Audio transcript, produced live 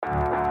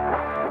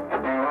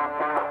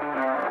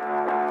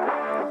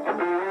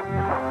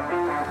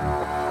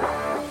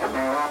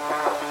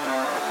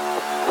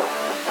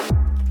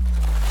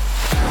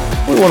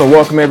want to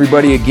welcome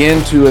everybody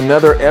again to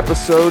another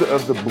episode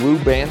of the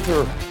Blue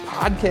Banter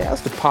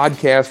podcast, a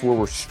podcast where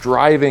we're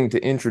striving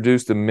to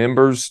introduce the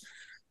members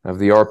of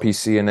the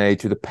RPCNA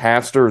to the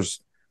pastors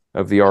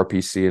of the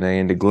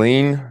RPCNA and to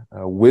glean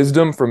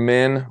wisdom from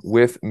men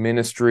with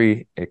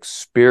ministry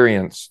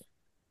experience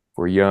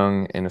for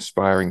young and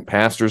aspiring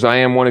pastors. I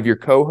am one of your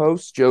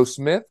co-hosts, Joe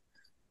Smith,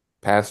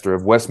 pastor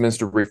of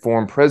Westminster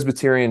Reformed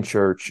Presbyterian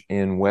Church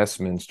in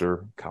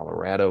Westminster,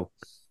 Colorado.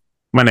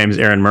 My name is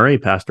Aaron Murray,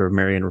 pastor of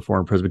Marion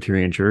Reformed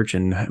Presbyterian Church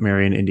in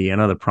Marion,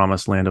 Indiana, the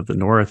promised land of the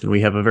North. And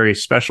we have a very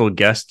special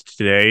guest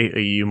today.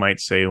 You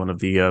might say one of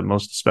the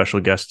most special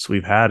guests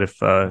we've had,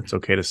 if it's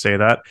okay to say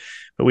that.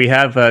 But we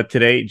have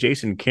today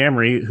Jason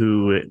Camery,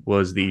 who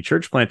was the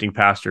church planting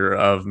pastor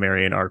of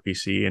Marion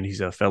RPC, and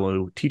he's a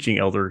fellow teaching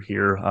elder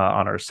here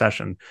on our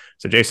session.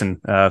 So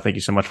Jason, thank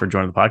you so much for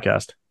joining the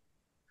podcast.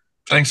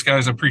 Thanks,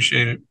 guys. I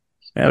appreciate it.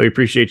 Yeah, we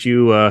appreciate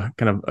you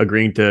kind of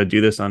agreeing to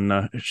do this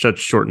on such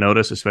short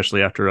notice,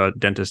 especially after a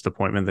dentist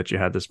appointment that you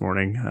had this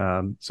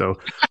morning. So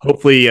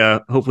hopefully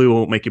we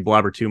won't make you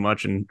blabber too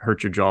much and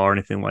hurt your jaw or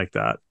anything like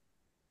that.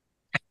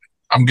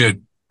 I'm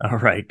good. All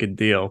right, good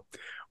deal.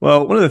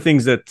 Well, one of the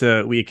things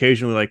that we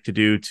occasionally like to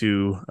do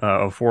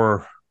one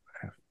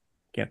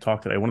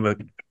of the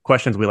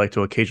questions we like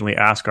to occasionally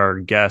ask our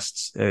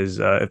guests is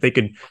if they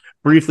could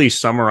briefly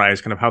summarize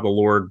kind of how the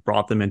Lord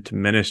brought them into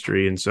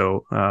ministry. And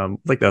so I'd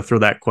like to throw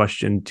that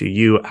question to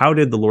you. How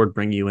did the Lord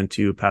bring you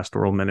into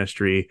pastoral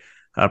ministry,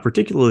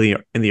 particularly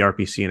in the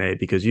RPCNA,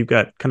 because you've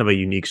got kind of a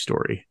unique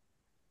story?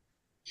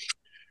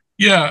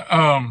 Yeah,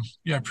 I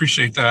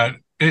appreciate that.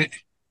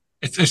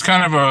 It's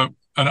kind of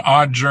an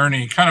odd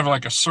journey, kind of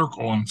like a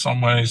circle in some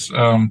ways.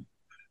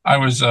 I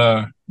was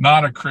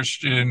not a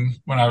Christian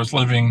when I was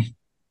living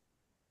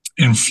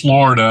in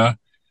Florida,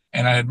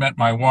 and I had met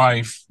my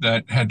wife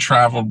that had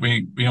traveled.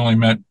 We only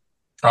met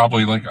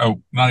probably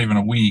not even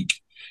a week.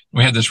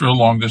 We had this real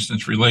long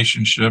distance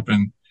relationship,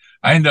 and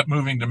I ended up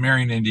moving to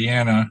Marion,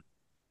 Indiana,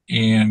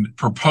 and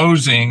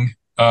proposing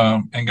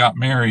and got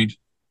married,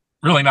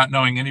 really not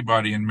knowing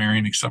anybody in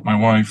Marion except my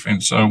wife.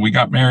 And so we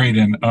got married,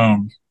 and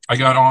I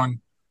got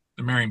on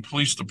the Marion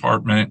Police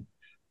Department.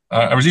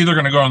 I was either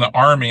going to go in the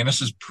Army, and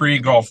this is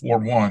pre-Gulf War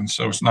I,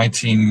 so it's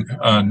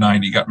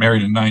 1990. Got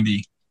married in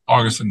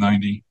August of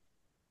 90.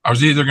 I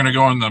was either going to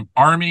go in the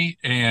Army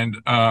and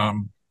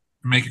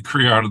make a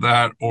career out of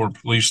that or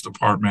police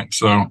department.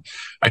 So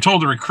I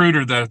told the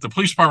recruiter that if the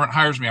police department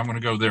hires me, I'm going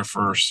to go there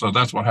first. So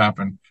that's what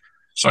happened.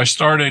 So I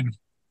started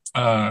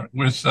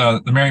with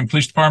the Marion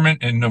Police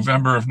Department in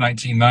November of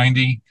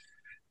 1990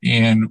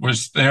 and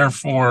was there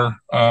for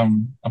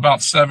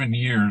about 7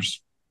 years.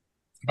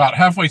 About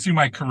halfway through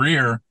my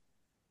career,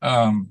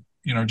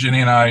 Jenny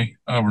and I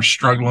were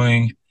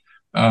struggling,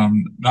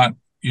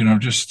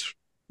 just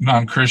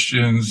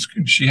non-Christians.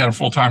 She had a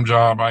full-time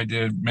job. I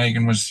did.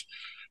 Megan was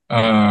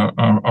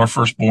our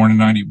firstborn in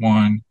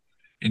 91.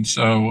 And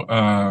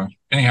so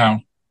anyhow,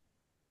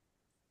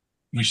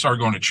 we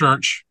started going to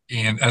church.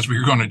 And as we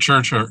were going to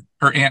church, her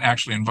aunt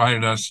actually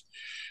invited us.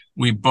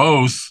 We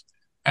both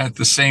at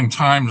the same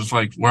time was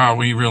like, wow,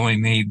 we really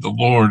need the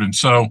Lord. And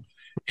so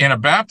in a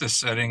Baptist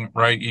setting,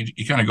 right,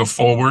 you kind of go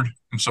forward.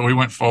 And so we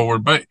went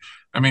forward. But,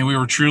 we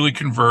were truly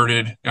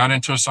converted, got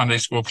into a Sunday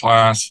school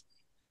class.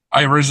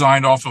 I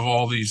resigned off of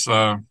all these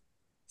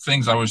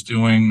things I was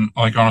doing,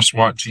 like on a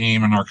SWAT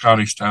team and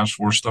narcotics task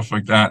force, stuff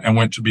like that, and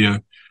went to be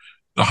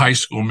the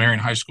Marion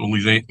High School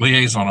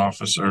liaison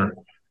officer,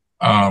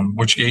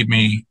 which gave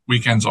me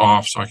weekends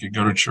off so I could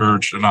go to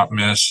church and not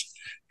miss,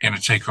 and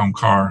a take-home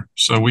car.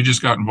 So we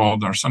just got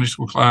involved in our Sunday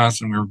school class,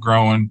 and we were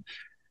growing.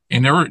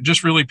 And there were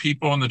just really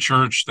people in the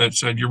church that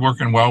said, you're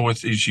working well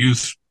with these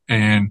youth,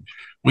 and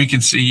we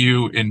can see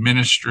you in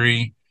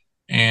ministry.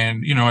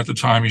 And, at the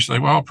time you say,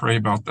 well, I'll pray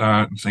about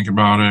that and think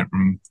about it.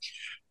 And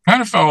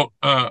kind of felt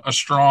a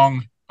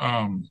strong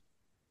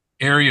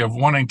area of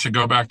wanting to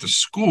go back to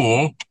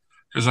school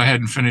because I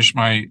hadn't finished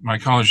my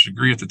college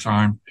degree at the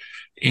time,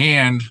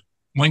 and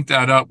link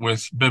that up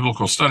with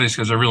biblical studies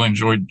because I really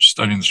enjoyed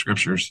studying the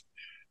scriptures.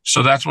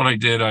 So that's what I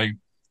did. I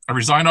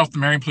resigned off the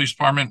Marion Police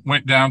Department,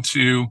 went down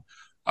to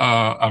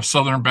a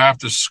Southern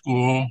Baptist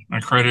school, an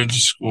accredited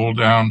school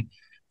down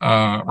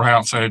right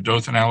outside of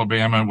Dothan,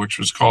 Alabama, which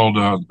was called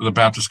the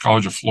Baptist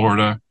College of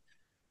Florida.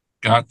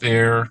 Got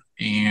there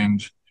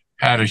and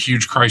had a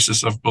huge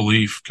crisis of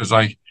belief because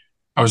I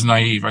was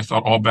naive. I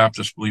thought all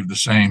Baptists believed the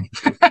same.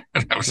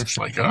 And I was just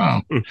like, oh,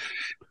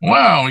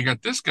 wow, we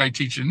got this guy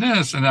teaching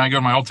this. And then I go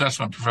to my Old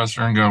Testament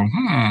professor and go,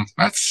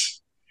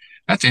 that's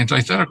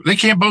antithetical. They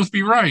can't both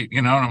be right,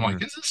 And I'm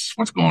like,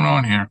 what's going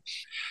on here?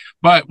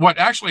 But what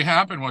actually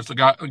happened was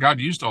God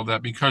used all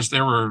that because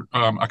there were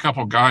a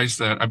couple of guys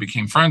that I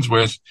became friends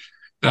with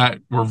that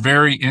were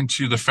very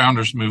into the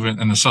Founders Movement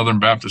and the Southern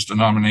Baptist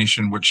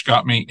denomination, which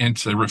got me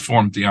into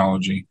Reformed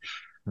theology.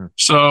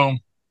 So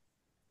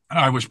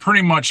I was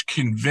pretty much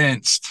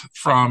convinced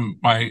from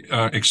my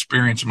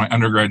experience in my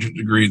undergraduate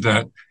degree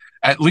that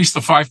at least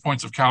the 5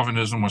 points of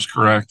Calvinism was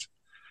correct.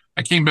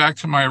 I came back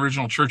to my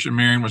original church in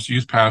Marion, was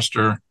youth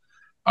pastor.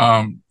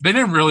 They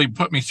didn't really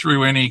put me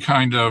through any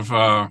kind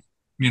of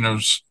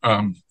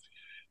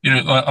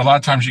a lot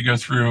of times you go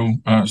through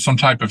some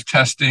type of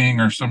testing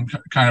or some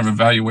kind of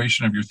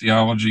evaluation of your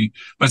theology.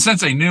 But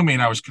since they knew me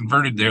and I was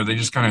converted there, they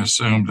just kind of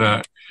assumed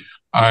that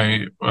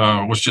I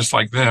was just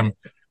like them.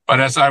 But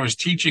as I was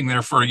teaching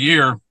there for a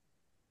year,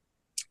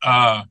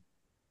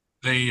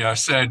 they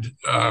said,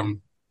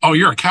 "Oh,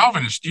 you're a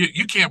Calvinist.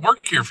 You can't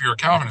work here if you're a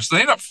Calvinist." So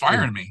they ended up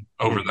firing me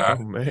over that.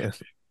 Oh, man.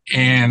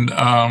 And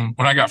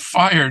when I got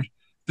fired,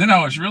 then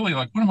I was really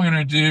like, what am I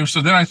going to do?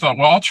 So then I thought,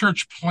 well, I'll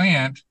church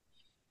plant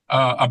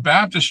a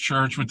Baptist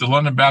church with the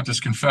London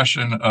Baptist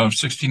Confession of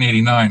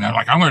 1689. I'm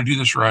like, I'm going to do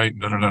this right.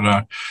 Da, da, da,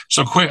 da.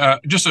 So quick,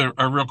 just a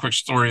real quick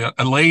story.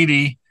 A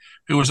lady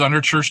who was under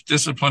church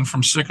discipline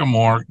from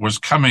Sycamore was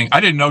coming. I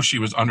didn't know she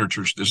was under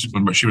church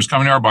discipline, but she was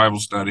coming to our Bible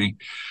study.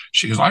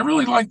 She goes, I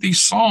really like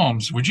these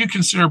Psalms. Would you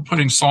consider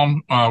putting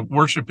Psalm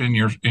worship in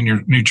your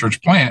new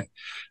church plant?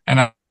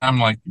 And I'm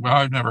like, well,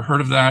 I've never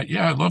heard of that.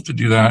 Yeah, I'd love to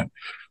do that.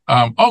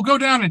 Go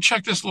down and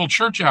check this little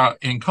church out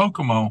in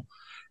Kokomo.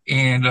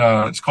 And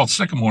it's called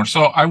Sycamore.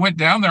 So I went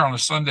down there on a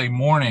Sunday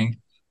morning,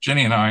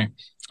 Jenny and I,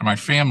 and my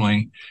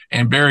family,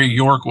 and Barry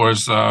York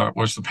was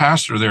the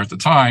pastor there at the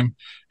time,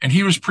 and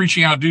he was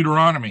preaching out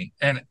Deuteronomy.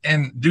 And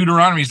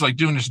Deuteronomy is like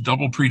doing this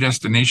double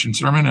predestination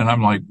sermon, and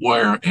I'm like,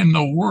 where in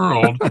the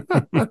world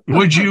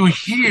would you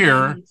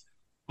hear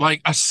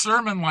like a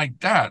sermon like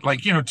that?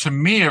 Like, to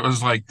me, it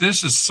was like,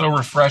 this is so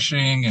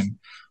refreshing and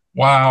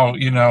wow,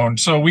 and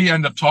so we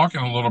end up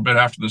talking a little bit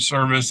after the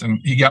service, and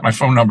he got my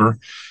phone number.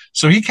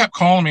 So he kept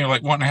calling me,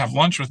 like, wanting to have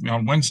lunch with me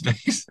on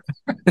Wednesdays.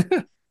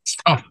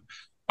 So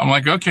I'm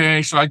like,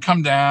 okay. So I'd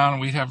come down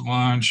and we'd have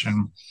lunch,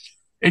 and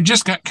it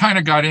just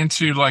got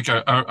into like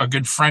a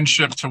good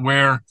friendship to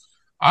where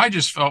I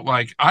just felt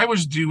like I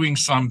was doing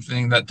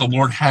something that the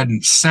Lord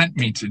hadn't sent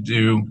me to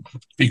do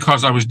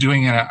because I was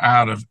doing it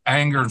out of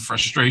anger and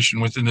frustration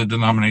within the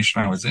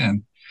denomination I was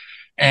in.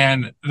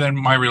 And then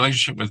my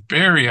relationship with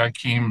Barry, I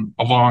came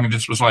along and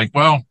just was like,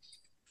 well,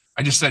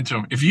 I just said to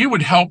him, if you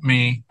would help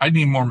me, I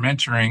need more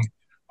mentoring.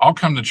 I'll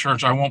come to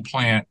church. I won't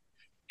plant.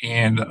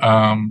 And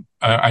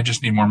I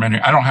just need more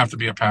mentoring. I don't have to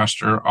be a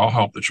pastor. I'll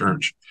help the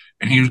church.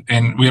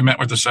 And we met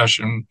with the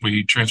session.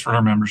 We transferred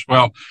our members.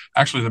 Well,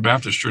 actually, the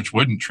Baptist church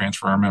wouldn't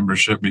transfer our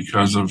membership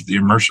because of the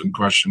immersion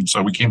question.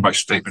 So we came by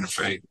statement of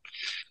faith.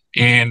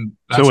 And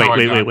that's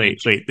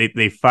wait.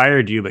 They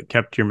fired you but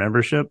kept your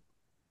membership?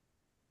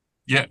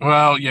 Yeah.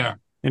 Well, yeah.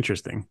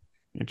 Interesting.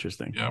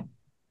 Yeah.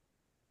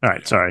 All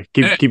right. Sorry.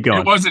 Keep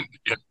going.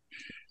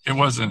 It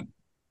wasn't.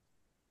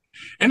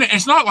 And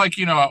it's not like,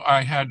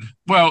 I had,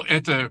 well,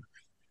 at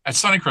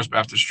Sunnycrest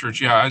Baptist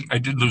Church, yeah, I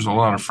did lose a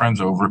lot of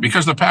friends over it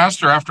because the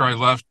pastor, after I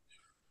left,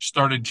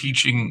 started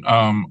teaching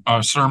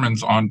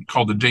sermons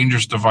called The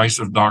Dangerous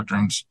Divisive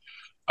Doctrines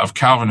of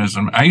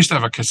Calvinism. I used to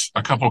have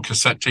a couple of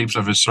cassette tapes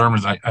of his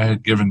sermons I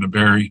had given to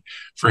Barry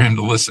for him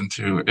to listen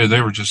to.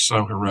 They were just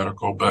so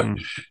heretical. But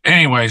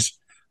anyways,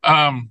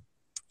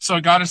 so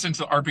it got us into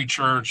the RP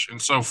Church.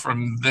 And so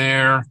from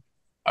there,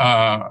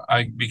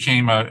 I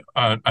became a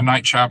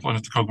night chaplain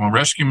at the Kokomo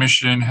Rescue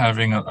Mission,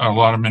 having a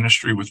lot of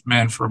ministry with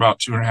men for about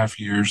 2.5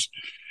 years.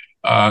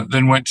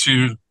 Then went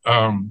to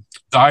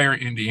Dyer,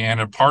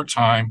 Indiana,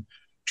 part-time,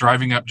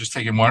 driving up, just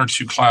taking 1 or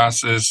 2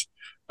 classes.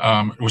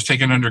 Was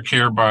taken under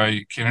care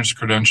by candidates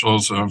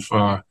credentials of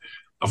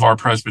our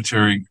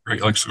presbytery,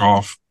 Great Lakes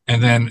Golf.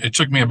 And then it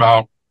took me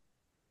about,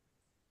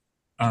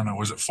 I don't know,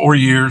 was it 4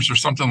 years or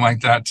something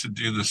like that to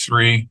do the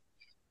 3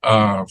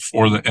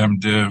 for the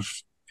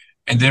MDiv.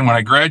 And then when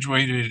I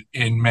graduated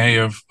in May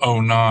of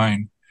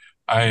 2009,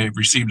 I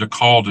received a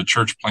call to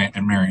church plant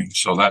in Marion.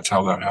 So that's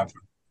how that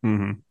happened.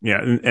 Mm-hmm.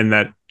 Yeah. And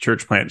that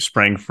church plant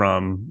sprang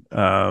from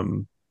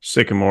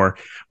Sycamore.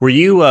 Were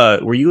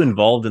you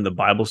involved in the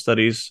Bible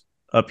studies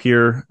up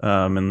here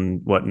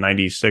in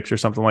 96 or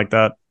something like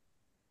that?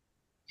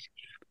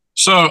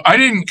 So I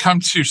didn't come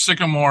to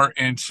Sycamore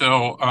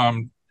until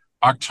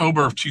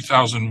October of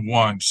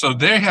 2001. So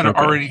they had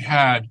already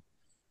had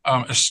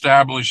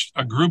established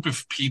a group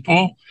of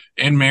people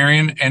in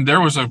Marion, and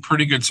there was a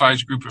pretty good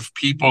sized group of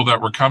people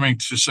that were coming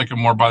to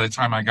Sycamore by the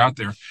time I got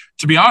there.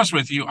 To be honest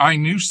with you, I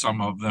knew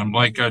some of them,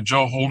 like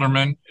Joe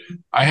Holderman,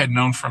 I had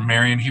known from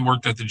Marion. He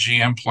worked at the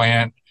GM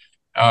plant.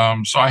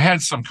 So I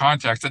had some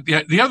contacts.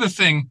 The other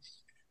thing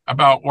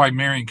about why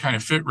Marion kind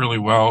of fit really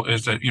well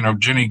is that,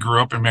 Jenny grew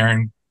up in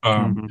Marion.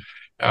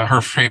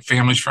 Her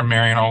family's from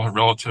Marion. All her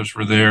relatives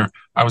were there.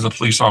 I was a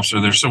police officer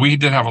there. So we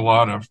did have a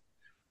lot of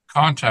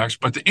contacts.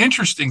 But the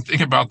interesting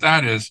thing about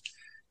that is,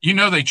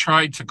 they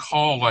tried to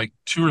call like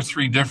 2 or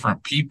 3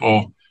 different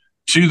people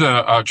to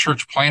the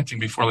church planting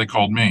before they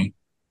called me.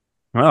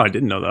 Oh, I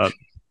didn't know that.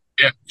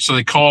 Yeah. So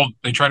they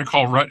tried to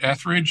call Rhett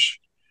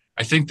Etheridge.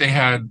 I think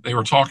they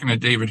were talking to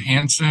David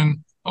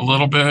Hansen a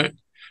little bit.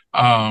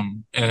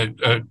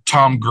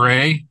 Tom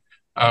Gray,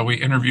 we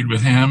interviewed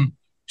with him.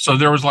 So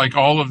there was like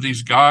all of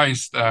these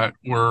guys that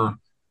were,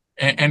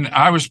 and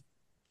I was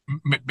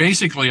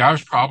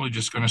probably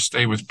just going to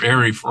stay with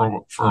Barry for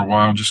a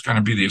while, just kind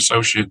of be the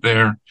associate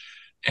there.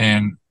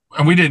 And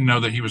we didn't know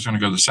that he was going to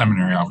go to the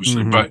seminary,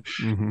 obviously, but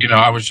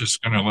I was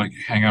just going to like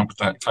hang out with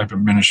that type of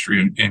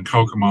ministry in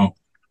Kokomo.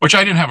 which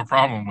I didn't have a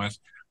problem with.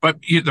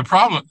 But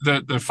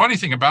the funny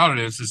thing about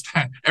it is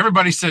that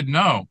everybody said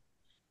no.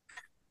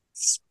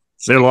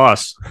 They're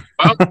lost.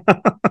 Well,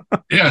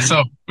 yeah,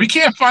 so we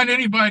can't find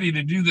anybody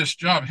to do this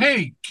job.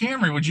 Hey,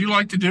 Cameron, would you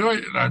like to do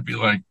it? And I'd be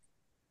like,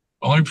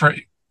 well, let me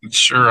pray.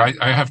 Sure,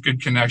 I have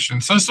good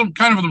connections. So some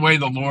kind of the way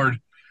the Lord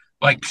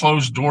like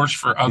closed doors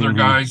for other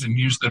guys and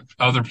used the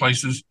other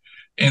places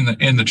in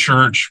the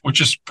church,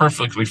 which is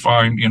perfectly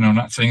fine.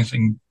 Not saying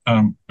anything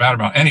bad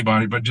about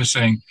anybody, but just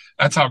saying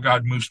that's how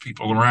God moves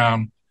people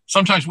around.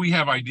 Sometimes we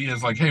have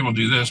ideas like, hey, we'll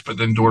do this, but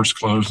then doors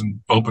close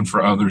and open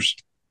for others.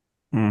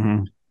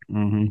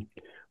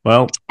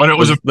 Well,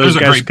 but those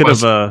guys could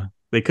have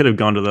they could have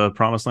gone to the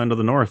promised land of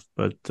the north,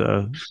 but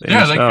they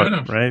could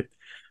have, right?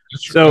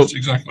 That's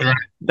exactly right.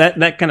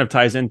 That kind of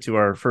ties into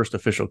our first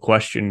official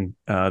question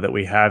that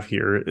we have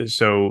here.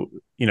 So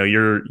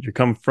you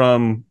come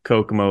from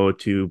Kokomo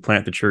to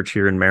plant the church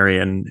here in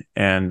Marion,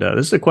 and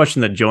this is a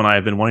question that Joe and I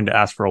have been wanting to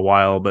ask for a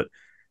while, but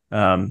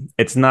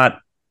it's not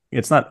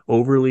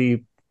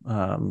overly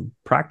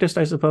practiced,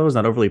 I suppose,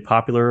 not overly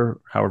popular,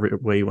 however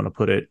way you want to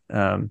put it.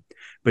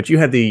 But you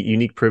had the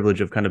unique privilege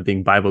of kind of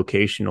being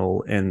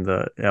bivocational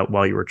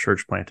while you were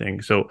church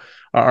planting. So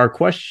our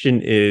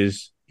question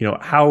is,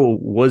 how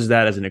was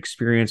that as an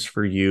experience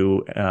for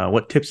you?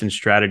 What tips and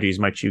strategies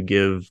might you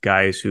give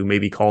guys who may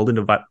be called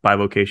into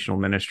bivocational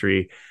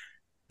ministry?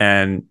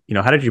 And,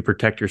 how did you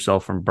protect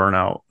yourself from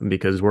burnout?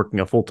 Because working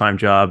a full-time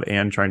job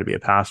and trying to be a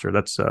pastor,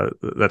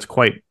 that's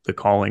quite the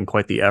calling,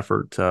 quite the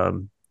effort,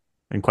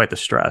 and quite the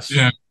stress.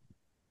 Yeah.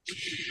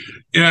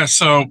 Yeah.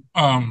 So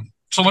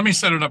let me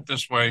set it up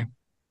this way.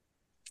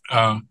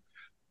 And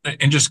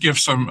just give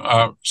some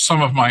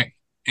of my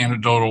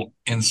anecdotal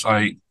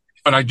insight,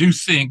 but I do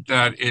think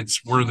that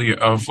it's worthy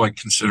of like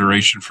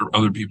consideration for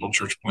other people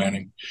church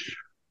planting.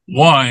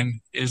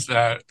 One is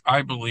that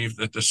I believe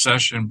that the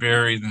session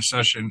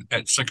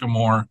at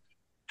Sycamore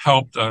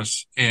helped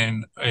us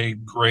in a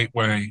great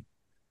way.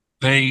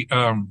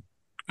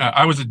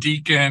 I was a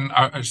deacon.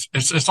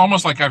 It's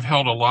almost like I've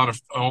held a lot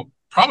of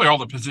probably all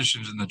the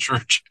positions in the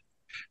church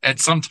at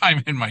some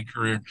time in my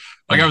career.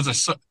 Like I was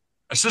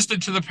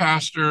assistant to the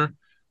pastor.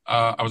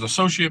 I was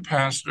associate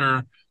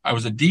pastor. I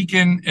was a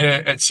deacon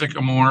at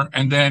Sycamore,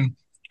 and then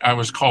I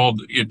was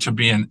called to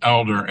be an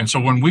elder. And so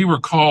when we were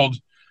called,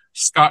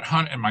 Scott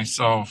Hunt and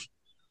myself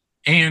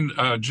and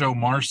Joe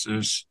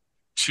Marcis,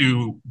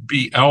 to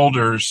be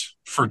elders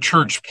for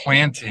church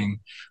planting,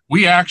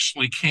 we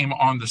actually came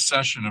on the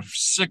session of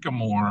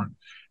Sycamore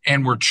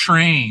and were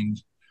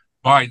trained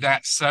by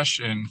that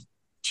session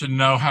to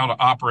know how to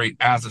operate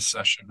as a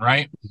session,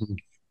 right?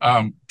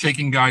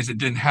 Taking guys that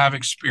didn't have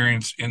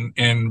experience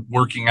in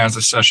working as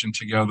a session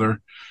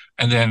together,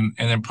 and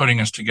then putting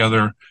us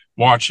together,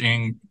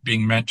 watching,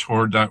 being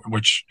mentored,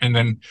 and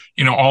then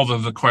all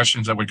of the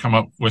questions that would come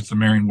up with the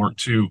Marion work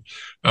too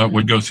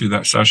would go through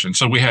that session.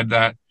 So we had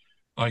that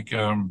like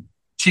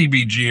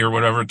TBG or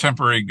whatever,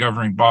 temporary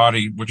governing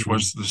body, which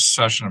was the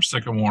session of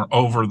Sycamore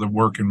over the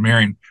work in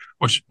Marion,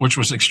 which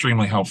was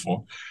extremely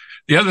helpful.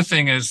 The other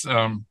thing is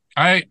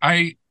I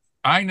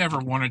never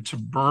wanted to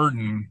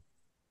burden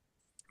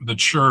the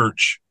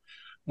church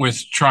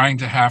with trying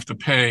to have to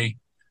pay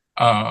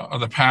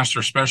the pastor,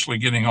 especially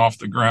getting off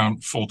the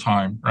ground full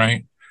time,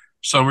 right?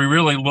 So we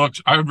really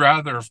I would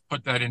rather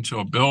put that into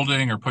a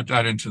building or put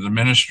that into the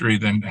ministry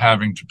than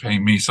having to pay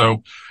me.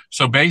 So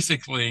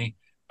basically,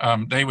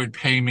 they would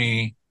pay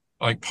me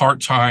like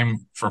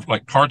part-time for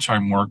like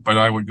part-time work, but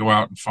I would go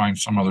out and find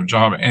some other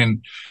job.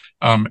 And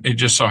it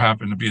just so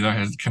happened to be that I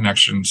had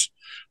connections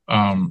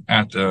in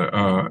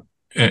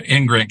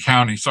Grant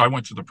County. So I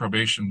went to the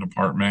probation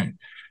department,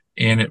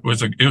 and it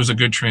was a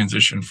good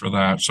transition for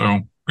that.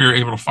 So we were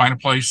able to find a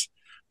place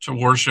to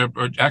worship.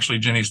 Actually,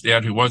 Jenny's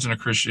dad, who wasn't a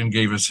Christian,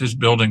 gave us his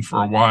building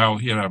for a while.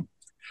 He had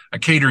a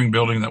catering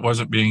building that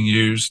wasn't being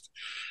used.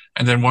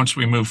 And then once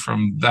we moved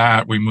from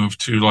that, we moved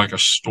to like a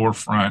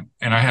storefront.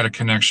 And I had a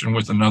connection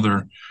with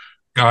another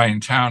guy in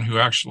town who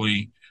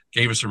actually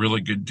gave us a really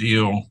good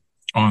deal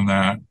on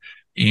that.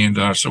 And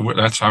so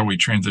that's how we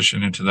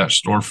transitioned into that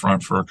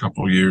storefront for a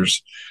couple of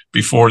years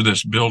before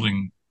this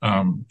building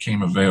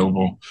came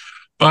available.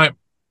 But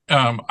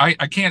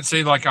I can't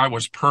say like I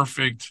was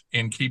perfect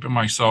in keeping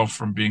myself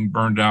from being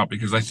burned out,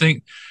 because I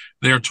think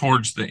there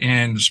towards the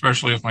end,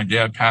 especially with my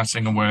dad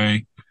passing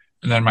away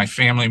and then my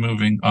family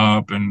moving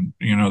up, and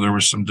there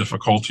was some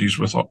difficulties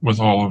with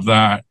all of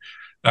that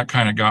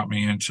kind of got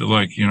me into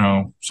like,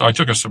 so I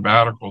took a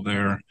sabbatical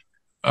there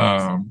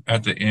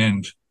at the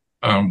end,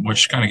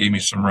 which kind of gave me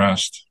some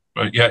rest.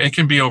 But yeah, it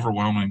can be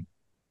overwhelming.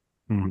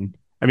 Mm-hmm.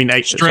 I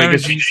mean,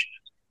 strategies.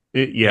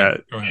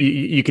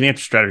 You can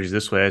answer strategies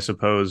this way, I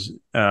suppose.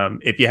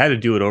 If you had to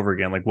do it over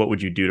again, like what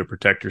would you do to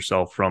protect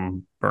yourself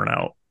from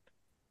burnout?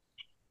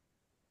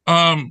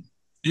 I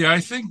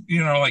think,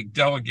 like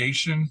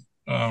delegation.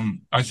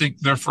 I think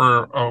there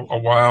for a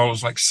while it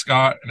was like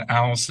Scott and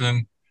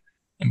Allison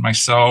and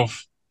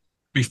myself.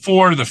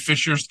 Before the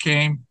Fishers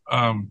came,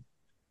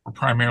 we're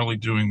primarily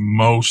doing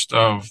most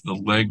of the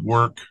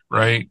legwork,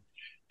 right?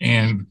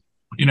 And,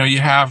 you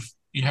have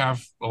you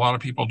have a lot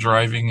of people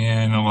driving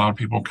in, a lot of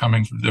people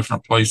coming from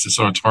different places,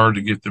 so it's hard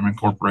to get them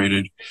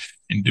incorporated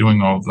in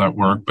doing all of that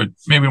work. But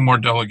maybe more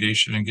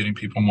delegation and getting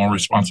people more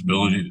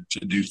responsibility to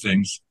do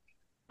things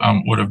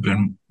would have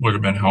been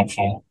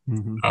helpful.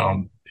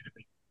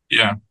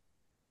 Yeah.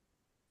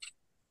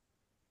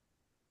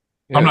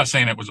 I'm not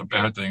saying it was a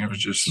bad thing. It was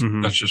just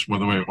that's just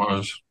the way it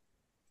was.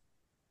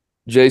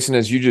 Jason,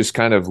 as you just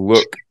kind of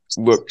look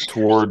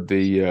toward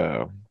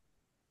the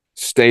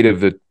state of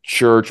the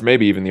church,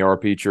 maybe even the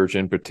RP church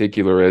in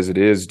particular as it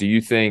is, do you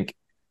think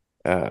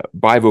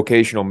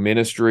bivocational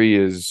ministry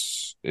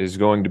is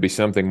going to be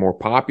something more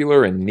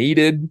popular and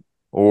needed,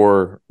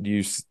 or do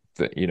you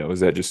is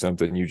that just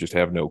something you just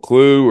have no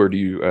clue, or do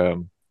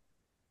you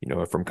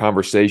from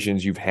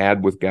conversations you've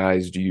had with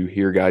guys, do you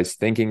hear guys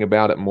thinking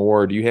about it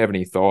more? Do you have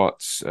any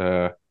thoughts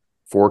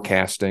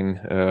forecasting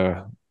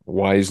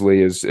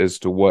wisely as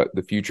to what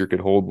the future could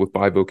hold with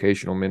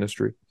bivocational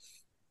ministry?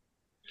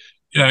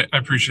 Yeah, I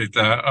appreciate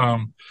that.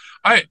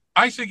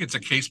 I think it's a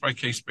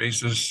case-by-case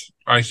basis.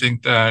 I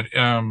think that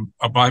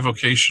a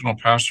bivocational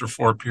pastor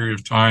for a period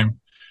of time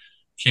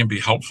can be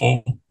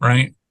helpful,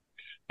 right?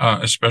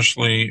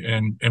 Especially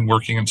in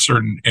working in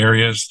certain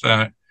areas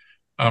that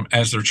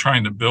as they're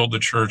trying to build the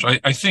church.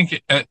 I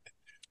think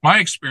my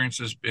experience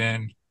has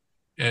been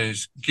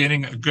is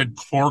getting a good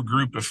core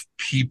group of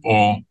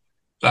people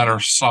that are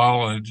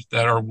solid,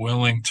 that are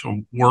willing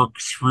to work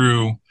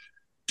through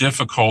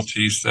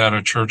difficulties that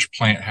a church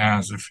plant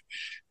has.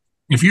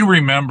 If you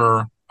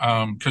remember,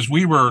 because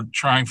we were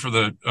trying for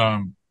the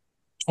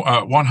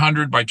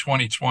 100 by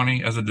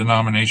 2020 as a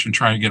denomination,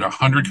 trying to get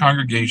 100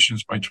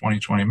 congregations by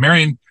 2020.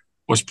 Marion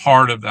was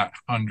part of that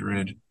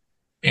 100.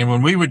 And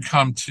when we would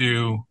come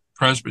to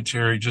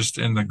Presbytery, just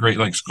in the Great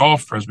Lakes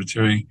Gulf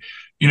Presbytery,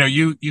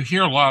 you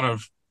hear a lot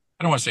of,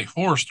 I don't want to say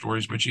horror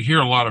stories, but you hear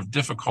a lot of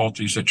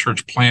difficulties that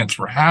church plants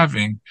were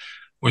having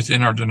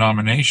within our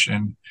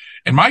denomination.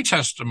 And my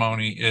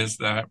testimony is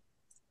that,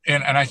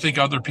 and I think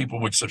other people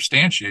would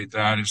substantiate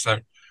that, is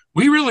that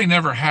we really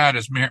never had,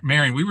 as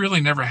Marion, we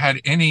really never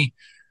had any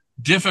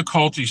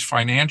difficulties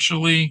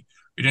financially.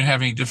 We didn't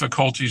have any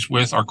difficulties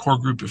with our core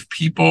group of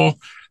people.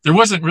 There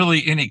wasn't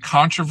really any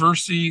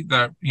controversy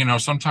that,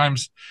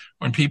 sometimes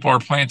when people are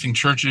planting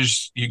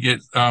churches, you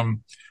get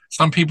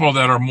some people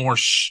that are more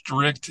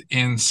strict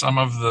in some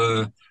of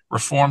the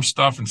reform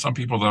stuff and some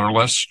people that are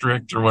less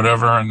strict or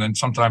whatever. And then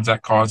sometimes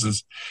that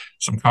causes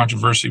some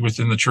controversy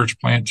within the church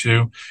plant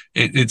too.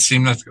 It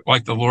seemed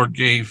like the Lord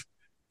gave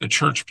the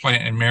church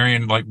plant and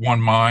Marion like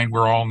one mind.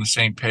 We're all on the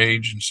same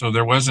page. And so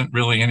there wasn't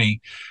really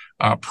any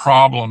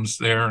problems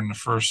there in the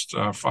first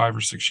 5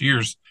 or 6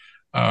 years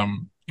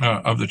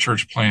of the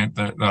church plant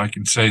that I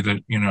can say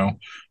that,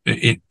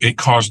 it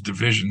caused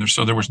division.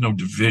 So there was no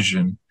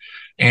division.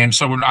 And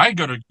so when I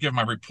go to give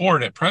my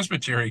report at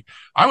Presbytery,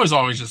 I was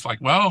always just like,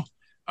 well,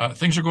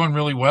 things are going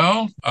really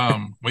well.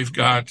 We've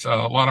got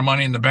a lot of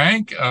money in the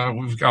bank.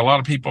 We've got a lot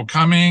of people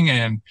coming,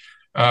 and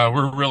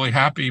we're really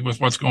happy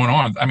with what's going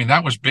on. I mean,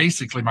 that was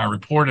basically my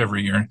report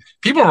every year.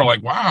 People were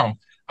like, wow.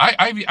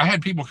 I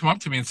had people come up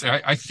to me and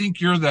say, I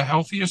think you're the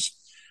healthiest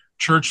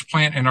church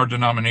plant in our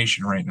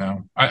denomination right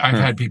now. I've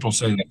had people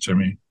say that to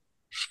me.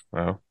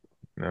 Wow.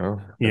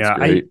 No. Yeah.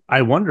 Great.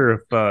 I wonder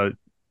if, the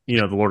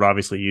Lord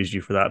obviously used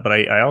you for that, but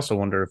I also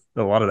wonder if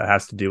a lot of that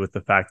has to do with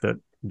the fact that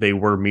they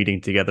were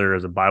meeting together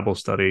as a Bible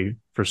study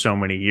for so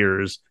many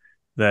years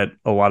that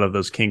a lot of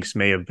those kinks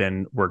may have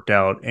been worked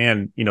out.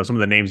 And, some of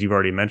the names you've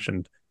already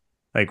mentioned,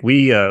 like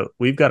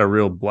we've got a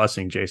real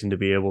blessing, Jason, to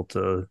be able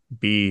to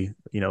be,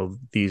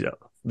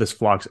 this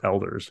flock's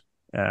elders.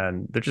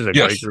 And they're just a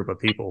great group of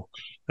people.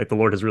 Like the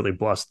Lord has really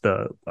blessed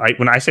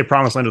when I say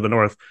promised land of the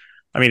north,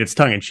 I mean, it's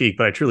tongue in cheek,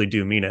 but I truly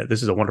do mean it.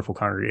 This is a wonderful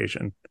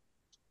congregation.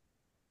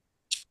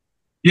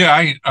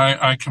 Yeah,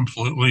 I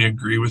completely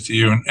agree with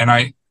you. And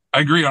I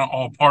agree on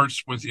all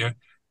parts with you,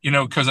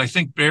 because I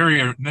think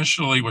Barry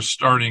initially was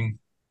starting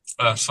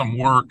some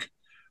work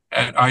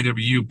at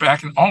IWU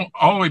back in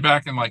all the way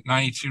back in like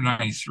 92,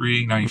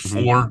 93,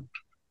 94,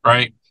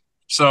 right?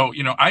 So,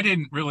 I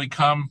didn't really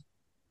come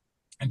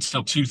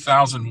until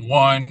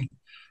 2001.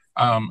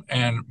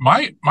 And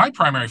my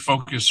primary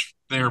focus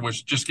there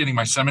was just getting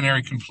my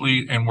seminary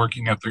complete and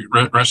working at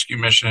the rescue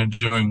mission and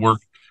doing work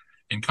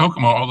in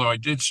Kokomo, although I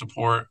did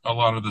support a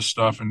lot of the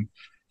stuff. And,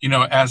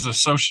 I was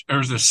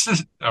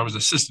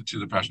assistant to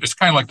the pastor. It's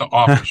kind of like The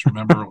Office,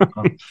 remember?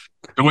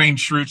 Dwayne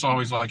Schrute's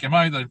always like, am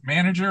I the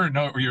manager?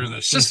 No, or you're the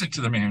assistant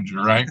to the manager,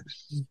 right?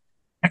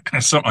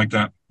 Something like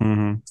that.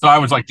 So I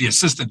was like the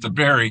assistant to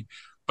Barry,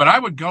 but I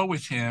would go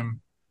with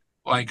him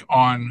like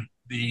on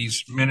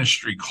these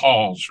ministry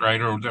calls,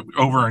 right? Or that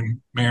over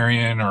in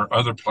Marion or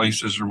other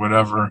places or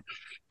whatever.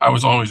 I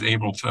was always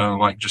able to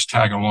like just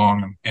tag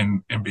along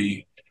and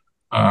be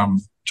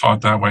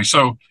taught that way.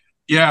 So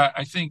yeah,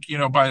 I think,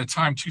 by the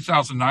time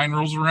 2009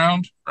 rolls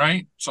around,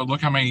 right? So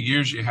look how many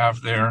years you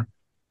have there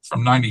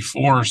from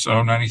 94 or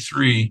so,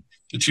 93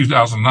 to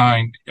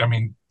 2009. I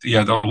mean,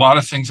 yeah, a lot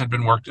of things had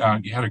been worked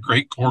out. You had a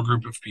great core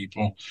group of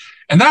people.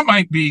 And that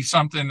might be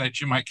something that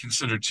you might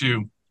consider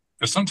too,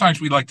 because sometimes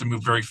we like to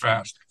move very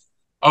fast.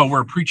 oh,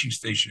 we're a preaching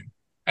station.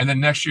 And then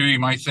next year you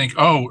might think,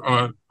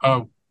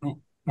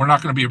 we're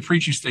not going to be a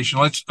preaching station.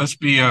 Let's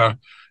be a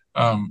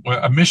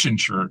mission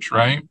church,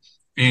 right?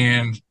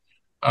 And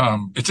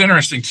it's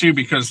interesting too,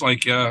 because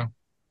like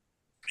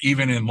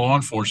even in law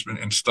enforcement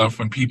and stuff,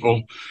 when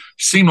people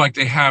seem like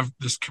they have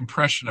this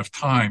compression of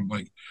time,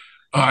 like,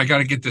 oh, I got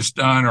to get this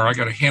done, or I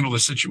got to handle the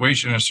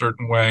situation in a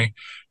certain way.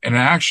 And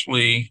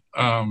actually,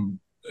 in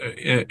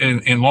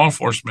law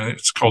enforcement,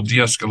 it's called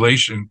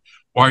de-escalation.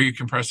 Why are you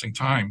compressing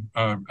time?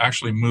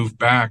 Actually move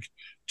back,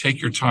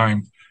 take your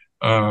time,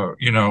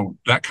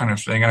 that kind of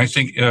thing. And I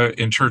think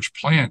in church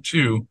plant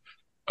too,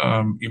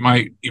 you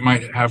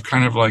might have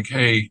kind of like,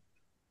 hey,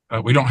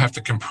 we don't have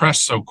to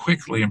compress so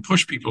quickly and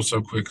push people so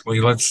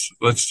quickly. Let's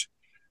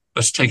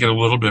take it a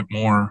little bit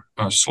more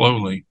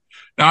slowly.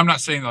 Now, I'm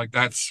not saying like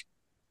that's.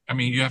 I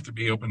mean, you have to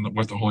be open to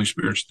what the Holy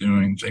Spirit's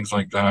doing, things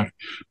like that.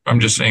 I'm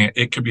just saying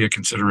it could be a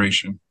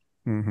consideration.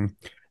 Mm-hmm.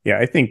 Yeah,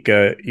 I think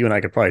you and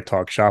I could probably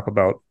talk shop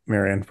about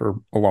Marion for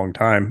a long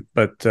time.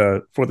 But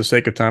for the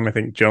sake of time, I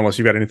think, Joe, unless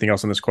you've got anything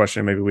else on this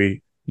question, maybe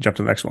we jump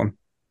to the next one.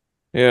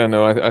 Yeah,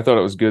 no, I thought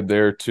it was good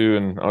there too.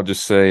 And I'll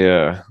just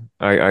say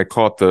I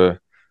caught the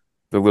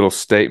little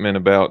statement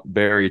about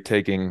Barry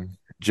taking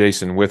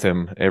Jason with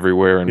him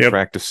everywhere and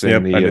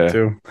practicing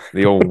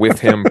the old with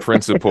him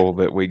principle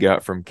that we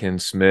got from Ken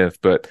Smith.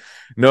 But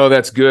no,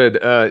 that's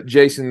good.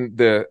 Jason,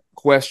 the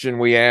question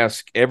we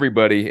ask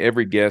everybody,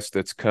 every guest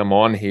that's come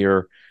on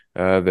here,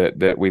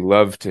 that we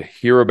love to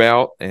hear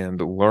about and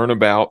learn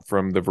about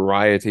from the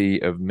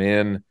variety of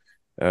men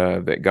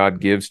that God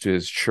gives to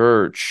his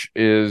church,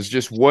 is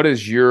just what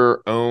is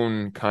your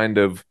own kind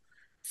of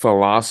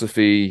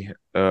philosophy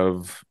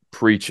of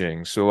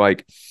preaching? So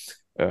like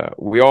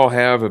we all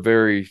have a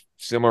very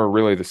similar,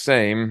 really the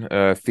same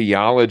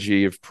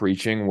theology of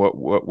preaching,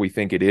 what we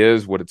think it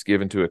is, what it's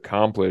given to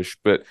accomplish.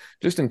 But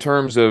just in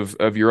terms of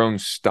your own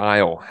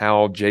style,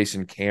 how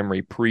Jason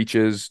Camery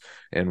preaches,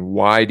 and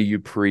why do you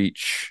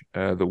preach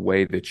the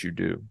way that you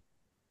do?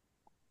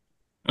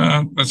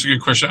 That's a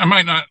good question. I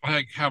might not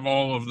have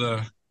all of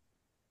the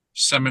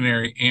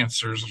seminary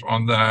answers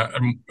on that.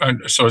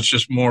 So it's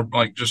just more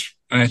like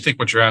and I think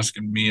what you're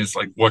asking me is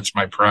like, what's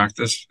my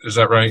practice? Is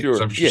that right? Sure. Is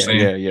that what you're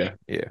saying?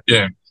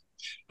 Yeah.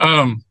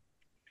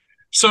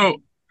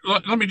 So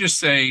let me just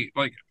say,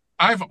 like,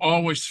 I've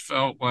always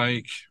felt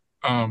like,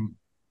 and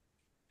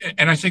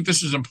I think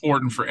this is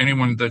important for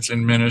anyone that's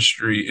in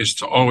ministry, is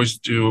to always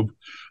do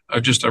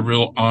just a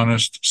real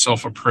honest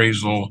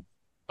self-appraisal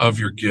of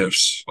your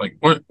gifts. Like,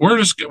 where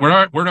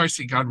do I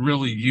see God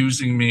really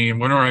using me, and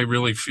what do I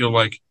really feel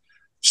like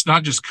it's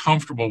not just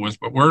comfortable with,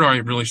 but where do I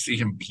really see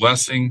Him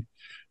blessing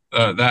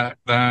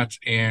that,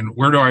 and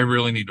where do I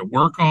really need to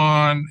work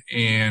on,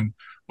 and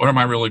what am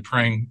I really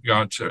praying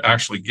God to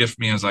actually gift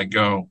me as I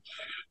go?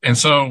 And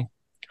so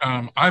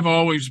I've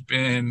always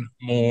been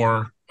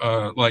more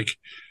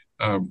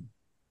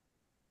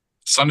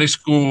Sunday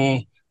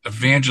school,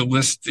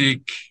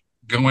 evangelistic,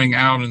 going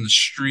out in the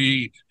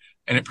street.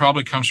 And it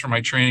probably comes from my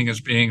training as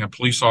being a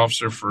police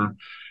officer for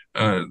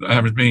as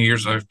many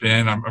years as I've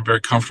been. I'm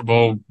very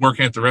comfortable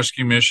working at the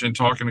rescue mission,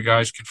 talking to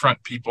guys,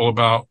 confronting people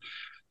about,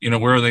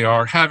 where they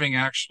are, having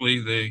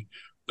actually the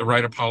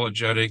right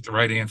apologetic, the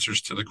right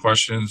answers to the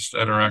questions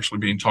that are actually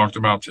being talked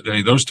about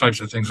today. Those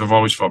types of things I've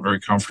always felt very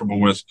comfortable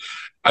with.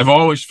 I've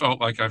always felt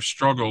like I've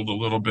struggled a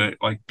little bit,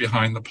 like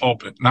behind the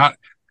pulpit. Not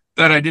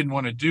that I didn't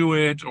want to do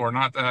it, or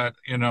not that,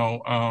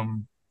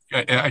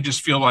 I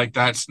just feel like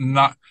that's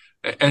not,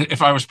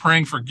 if I was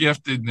praying for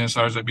giftedness,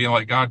 I was being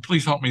like, God,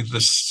 please help me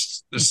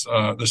this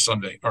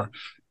Sunday, or,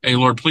 hey,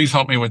 Lord, please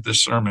help me with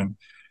this sermon.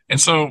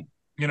 And so,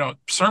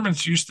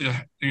 sermons used to,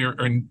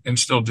 and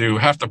still do,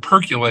 have to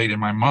percolate in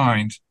my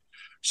mind.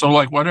 So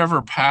like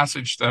whatever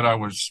passage that I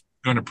was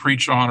going to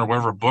preach on, or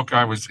whatever book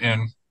I was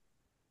in,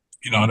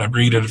 and I'd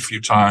read it a few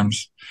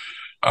times,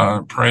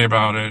 pray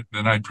about it.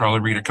 Then I'd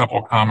probably read a couple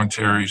of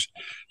commentaries.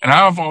 And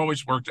I've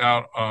always worked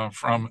out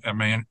from a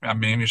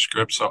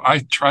manuscript. So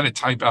I try to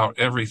type out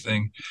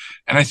everything.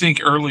 And I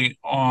think early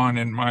on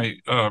in my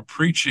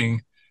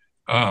preaching,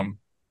 I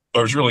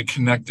was really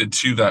connected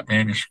to that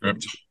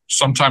manuscript.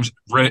 Sometimes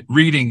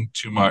reading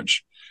too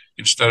much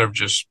instead of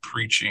just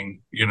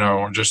preaching,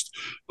 and just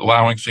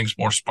allowing things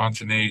more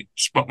spontaneity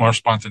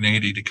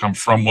to come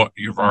from what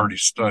you've already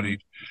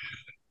studied.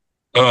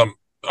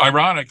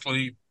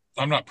 Ironically,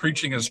 I'm not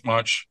preaching as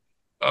much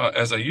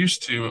as I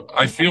used to.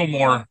 I feel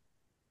more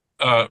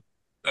of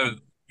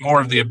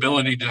the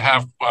ability to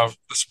have the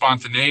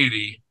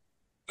spontaneity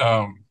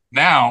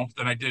now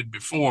than I did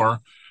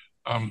before,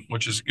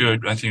 which is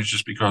good. I think it's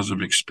just because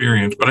of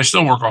experience, but I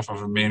still work off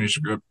of a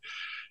manuscript.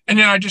 And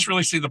I just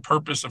really see the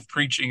purpose of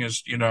preaching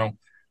as,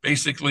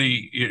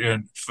 basically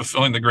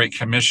fulfilling the Great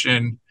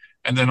Commission,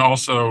 and then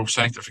also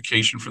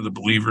sanctification for the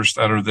believers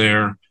that are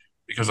there,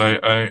 because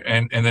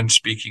and then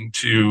speaking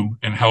to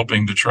and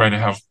helping to try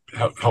to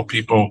help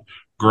people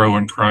grow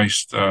in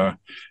Christ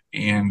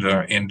and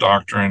in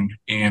doctrine,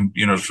 and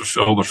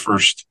fulfill the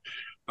first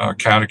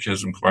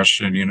catechism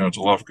question,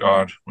 to love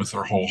God with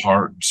their whole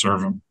heart and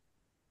serve Him.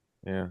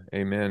 Yeah,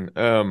 amen.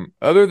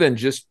 Other than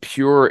just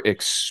pure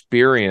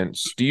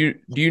experience, do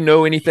you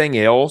know anything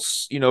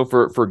else,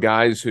 for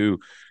guys who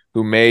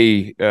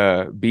may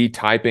be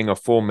typing a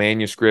full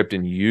manuscript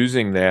and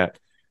using that?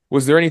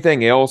 Was there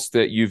anything else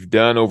that you've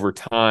done over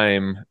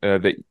time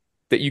that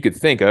you could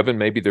think of? And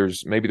maybe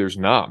there's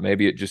not.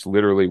 Maybe it just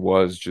literally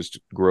was just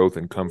growth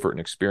and comfort and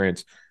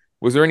experience.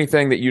 Was there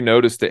anything that you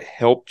noticed that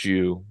helped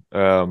you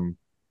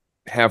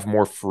have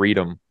more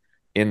freedom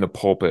in the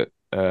pulpit?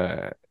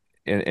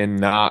 And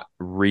not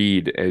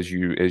read as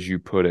you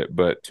put it,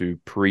 but to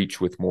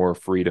preach with more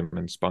freedom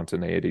and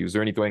spontaneity. Is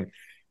there anything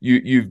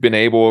you've been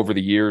able over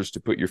the years to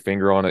put your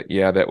finger on it?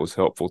 Yeah, that was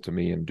helpful to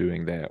me in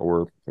doing that,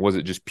 or was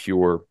it just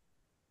pure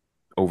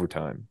over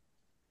time?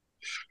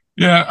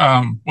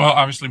 Yeah. Well,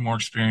 obviously more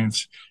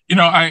experience.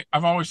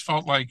 I've always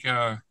felt like,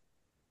 and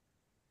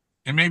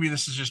maybe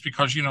this is just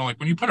because, like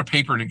when you put a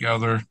paper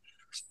together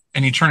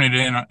and you turn it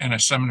in a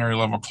seminary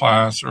level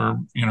class or,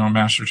 a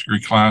master's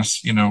degree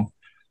class,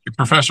 your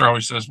professor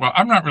always says, well,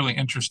 I'm not really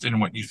interested in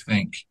what you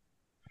think,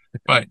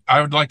 but I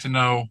would like to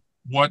know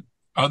what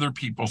other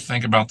people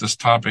think about this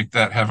topic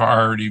that have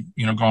already,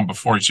 gone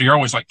before you. So you're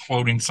always like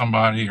quoting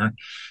somebody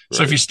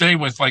so if you stay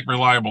with like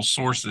reliable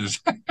sources,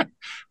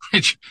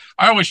 which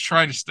I always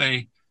try to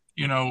stay,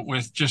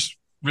 with just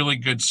really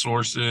good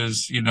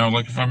sources,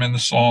 like if I'm in the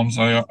Psalms,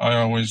 I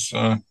always,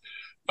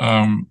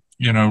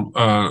 you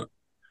know,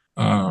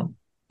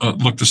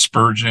 look to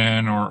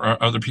Spurgeon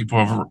or other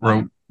people who have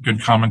wrote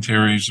good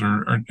commentaries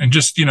and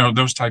just,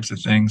 those types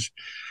of things.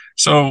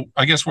 So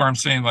I guess where I'm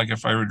saying, like,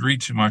 if I would read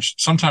too much,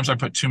 sometimes I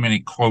put too many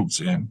quotes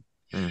in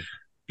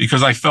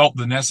because I felt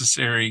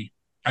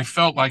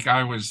like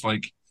I was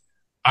like,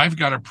 I've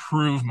got to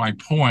prove my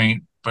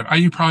point, but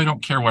you probably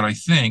don't care what I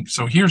think.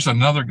 So here's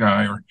another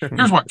guy, or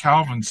here's what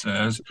Calvin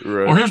says, or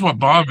Right. here's what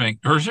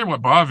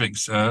Bavinck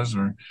says,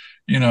 or,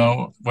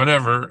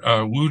 whatever,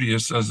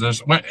 Woodia says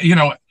this,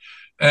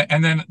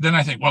 and then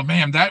I think, well,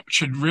 man, that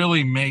should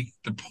really make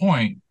the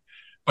point.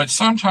 But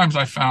sometimes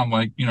I found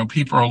like,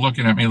 people are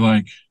looking at me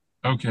like,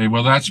 okay,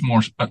 well, that's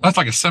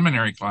like a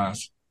seminary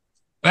class.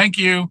 Thank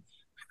you.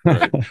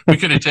 Right. We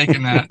could have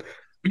taken that.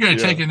 We could have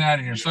Yeah. taken that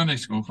in your Sunday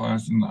school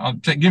class,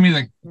 and give me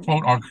the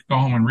quote. I'll go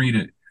home and read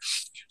it.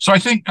 So I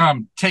think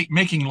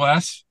making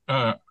less.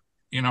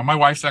 My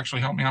wife's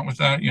actually helped me out with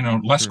that.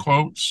 Less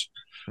quotes.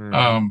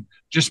 Mm-hmm.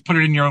 Just put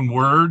it in your own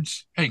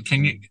words. Hey,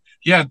 can you?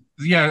 Yeah,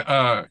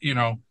 yeah.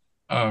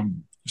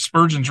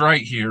 Spurgeon's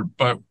right here,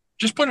 but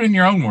just put it in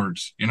your own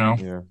words.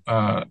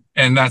 Yeah.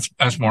 And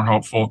that's more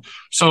helpful.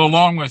 So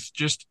along with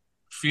just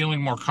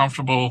feeling more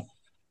comfortable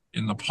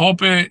in the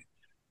pulpit,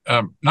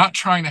 not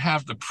trying to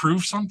have to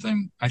prove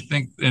something. I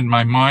think in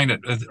my mind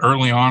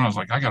early on, I was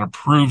like, I got to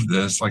prove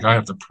this. Like I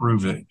have to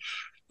prove it.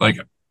 Like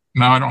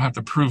now I don't have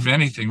to prove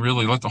anything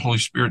really. Let the Holy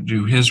Spirit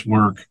do his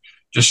work.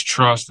 Just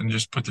trust and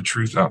just put the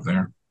truth out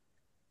there.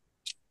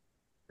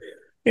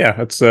 Yeah,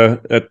 that's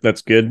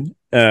good.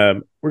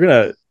 We're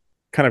gonna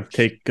kind of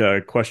take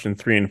question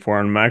 3 and 4,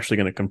 and I'm actually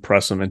going to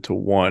compress them into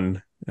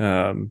one.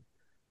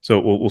 So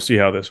we'll see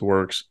how this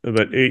works.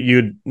 But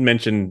you'd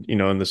mentioned,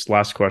 in this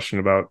last question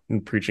about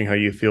in preaching, how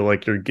you feel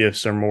like your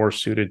gifts are more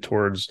suited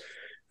towards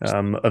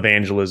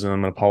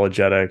evangelism,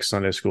 apologetics,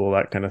 Sunday school,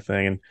 that kind of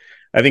thing. And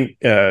I think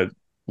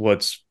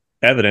what's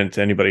evident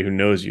to anybody who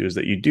knows you is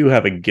that you do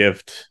have a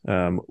gift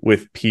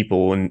with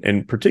people, and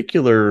in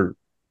particular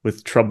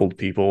with troubled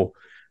people.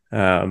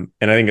 And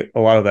I think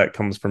a lot of that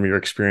comes from your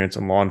experience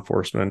in law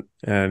enforcement,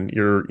 and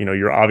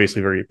you're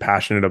obviously very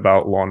passionate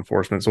about law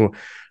enforcement. So,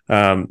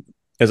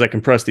 as I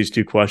compress these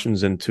two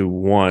questions into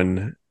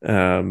one,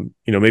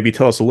 maybe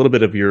tell us a little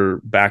bit of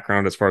your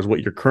background as far as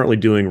what you're currently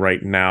doing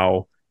right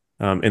now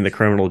in the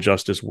criminal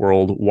justice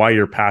world, why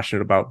you're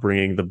passionate about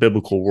bringing the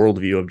biblical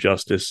worldview of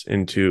justice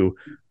into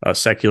a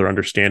secular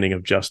understanding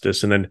of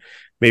justice, and then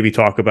maybe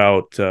talk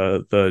about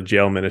the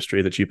jail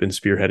ministry that you've been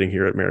spearheading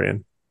here at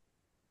Marion.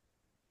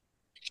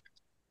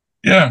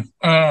 Yeah.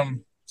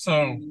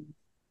 So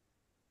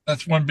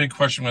that's one big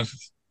question with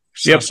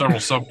several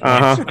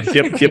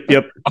subpoints.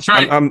 Yep. I'll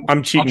try.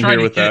 I'm cheating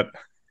here with that.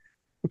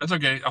 That's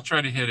okay. I'll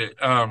try to hit it.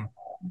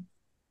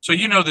 So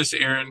this,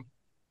 Aaron.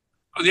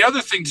 The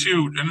other thing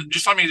too, and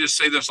just let me just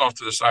say this off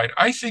to the side.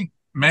 I think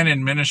men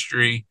in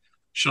ministry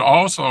should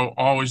also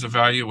always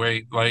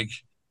evaluate, like,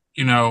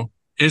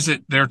 is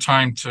it their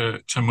time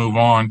to move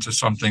on to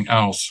something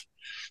else?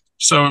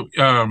 So,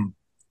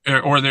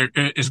 or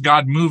is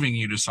God moving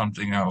you to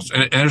something else?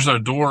 And there's a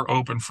door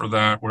open for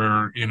that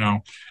where,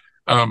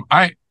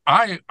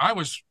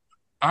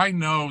 I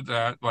know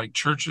that like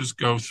churches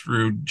go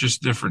through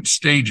just different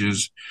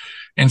stages.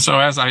 And so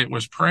as I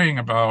was praying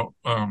about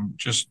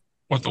just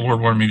what the Lord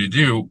wanted me to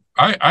do,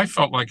 I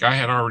felt like I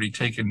had already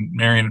taken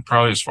Marion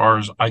probably as far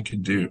as I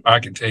could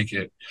take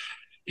it,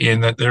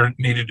 and that there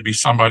needed to be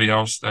somebody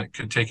else that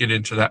could take it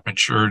into that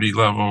maturity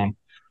level.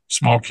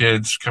 Small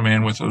kids come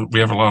in we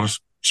have a lot of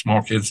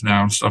small kids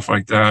now and stuff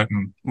like that.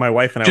 And my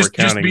wife and I were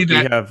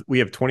counting. We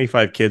have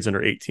 25 kids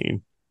under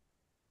 18.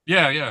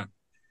 Yeah.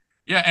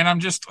 And I'm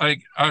just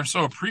like, I'm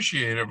so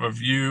appreciative of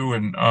you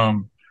and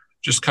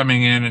just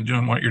coming in and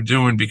doing what you're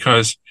doing,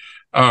 because,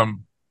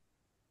 and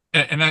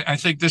I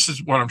think this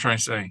is what I'm trying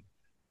to say.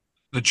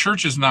 The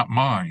church is not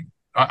mine.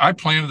 I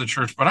planted the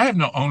church, but I have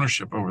no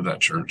ownership over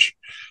that church.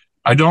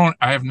 I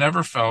have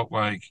never felt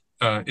like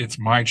it's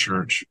my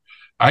church.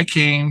 I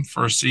came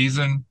for a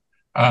season.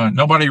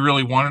 Nobody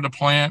really wanted to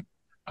plant.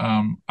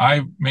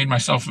 I made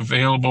myself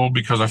available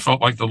because I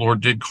felt like the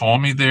Lord did call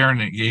me there,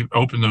 and it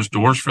opened those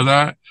doors for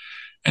that.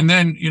 And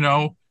then,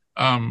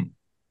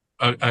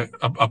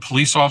 a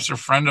police officer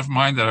friend of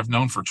mine that I've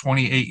known for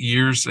 28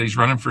 years, he's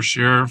running for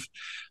sheriff.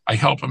 I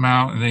help him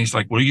out, and then he's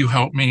like, will you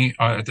help me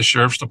at the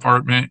sheriff's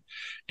department?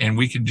 And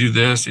we can do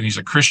this. And he's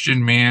a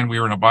Christian man. We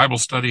were in a Bible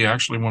study,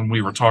 actually, when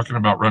we were talking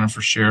about running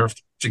for sheriff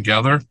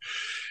together.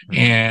 Mm-hmm.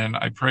 And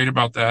I prayed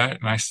about that.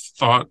 And I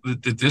thought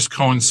that this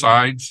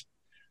coincides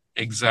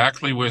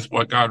exactly with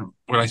what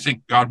I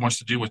think God wants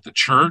to do with the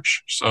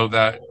church, so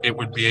that it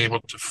would be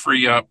able to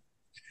free up.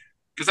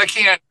 Because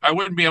I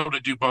wouldn't be able to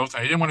do both.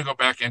 I didn't want to go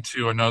back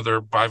into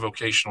another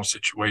bivocational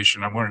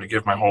situation. I wanted to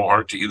give my whole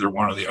heart to either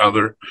one or the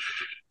other.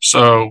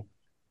 So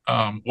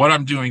what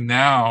I'm doing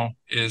now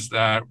is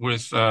that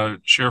with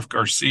Sheriff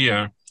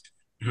Garcia,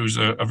 who's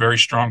a very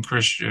strong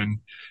Christian,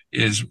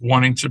 is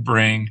wanting to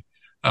bring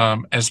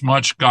as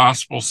much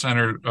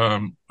gospel-centered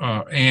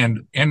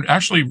and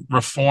actually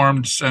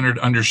reformed-centered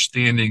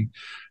understanding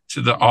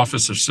to the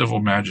office of civil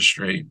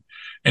magistrate.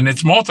 And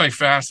it's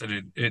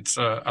multifaceted. It's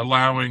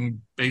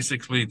allowing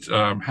basically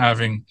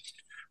having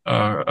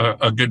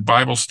a good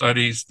Bible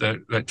studies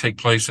that take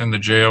place in the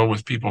jail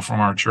with people from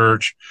our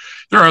church.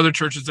 There are other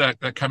churches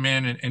that come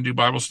in and do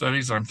Bible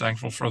studies. I'm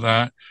thankful for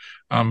that.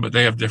 But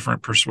they have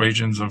different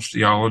persuasions of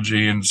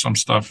theology, and some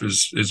stuff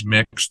is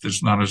mixed.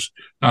 It's not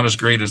as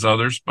great as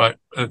others, but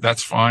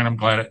that's fine. I'm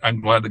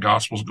glad the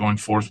gospel's going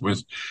forth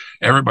with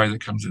everybody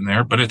that comes in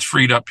there. But it's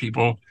freed up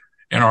people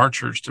in our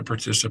church to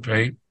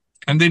participate.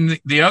 And then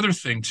the other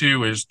thing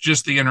too is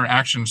just the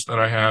interactions that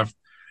I have.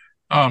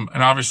 And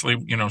obviously,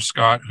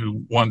 Scott,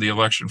 who won the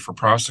election for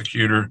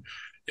prosecutor,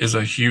 is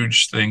a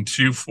huge thing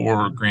too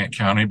for Grant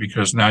County,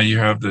 because now you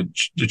have the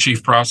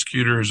chief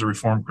prosecutor is a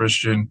Reformed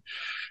Christian,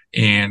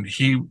 and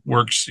he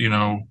works,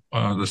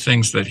 the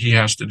things that he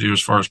has to do as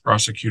far as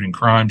prosecuting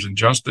crimes and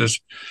justice.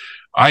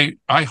 I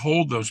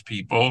hold those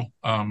people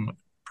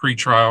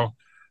pre-trial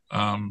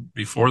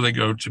before they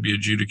go to be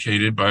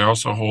adjudicated, but I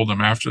also hold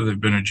them after they've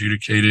been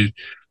adjudicated,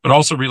 but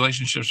also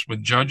relationships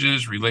with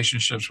judges,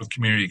 relationships with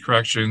community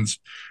corrections,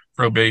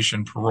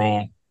 probation,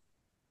 parole,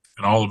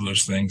 and all of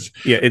those things.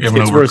 Yeah,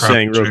 it's worth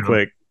saying real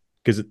quick,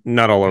 because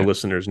not all our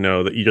listeners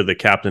know that you're the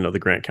captain of the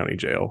Grant County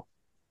Jail.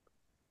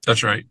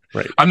 That's right.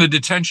 Right. I'm the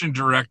detention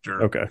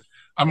director. Okay.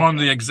 I'm on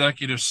the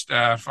executive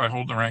staff. I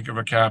hold the rank of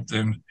a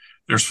captain.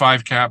 There's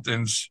 5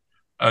 captains,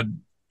 a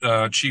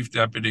chief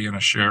deputy, and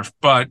a sheriff.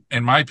 But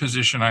in my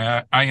position,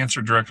 I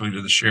answer directly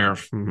to the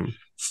sheriff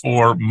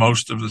for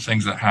most of the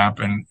things that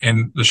happen.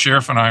 And the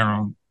sheriff and I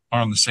are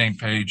on the same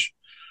page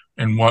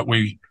in what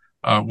we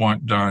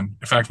want done.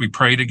 In fact, we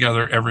pray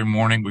together every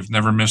morning. We've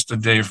never missed a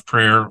day of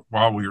prayer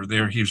while we were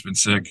there. He's been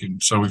sick,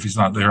 and so if he's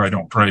not there, I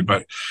don't pray.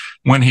 But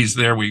when he's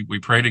there, we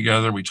pray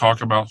together. We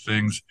talk about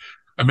things.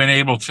 I've been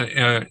able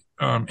to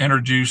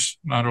introduce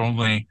not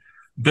only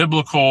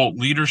biblical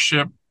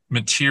leadership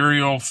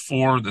material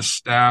for the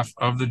staff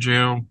of the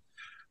jail,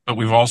 but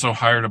we've also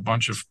hired a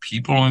bunch of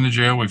people in the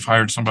jail. We've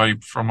hired somebody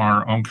from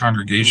our own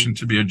congregation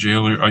to be a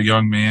jailer, a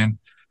young man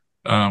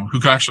who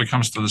actually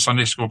comes to the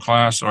Sunday school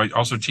class. So I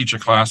also teach a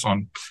class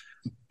on,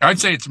 I'd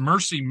say it's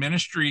mercy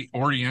ministry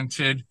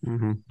oriented,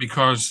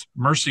 because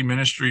mercy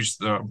ministries,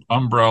 the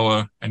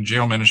umbrella, and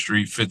jail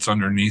ministry fits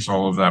underneath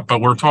all of that.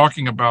 But we're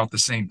talking about the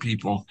same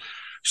people.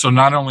 So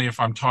not only if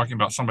I'm talking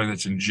about somebody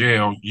that's in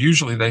jail,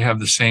 usually they have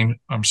the same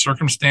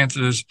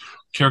circumstances,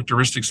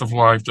 characteristics of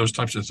life, those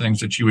types of things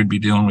that you would be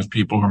dealing with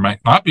people who might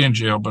not be in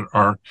jail, but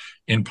are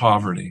in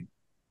poverty.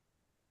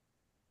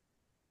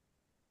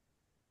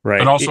 Right.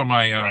 But also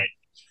my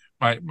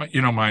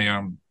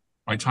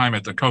time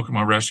at the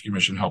Kokomo Rescue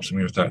Mission helps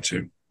me with that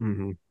too.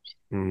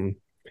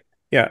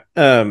 Yeah.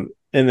 And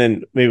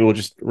then maybe we'll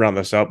just round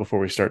this out before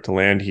we start to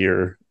land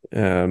here.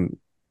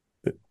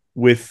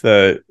 With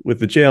the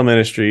jail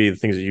ministry, the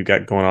things that you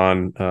got going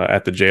on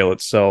at the jail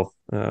itself,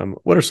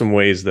 what are some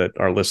ways that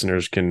our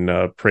listeners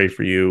can pray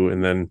for you,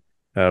 and then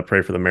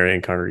pray for the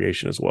Marion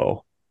congregation as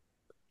well?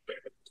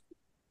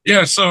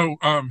 Yeah, so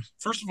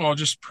first of all,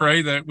 just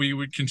pray that we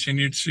would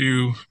continue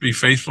to be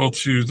faithful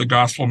to the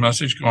gospel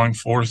message going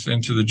forth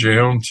into the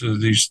jail and to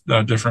these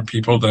different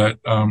people that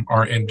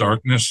are in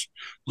darkness,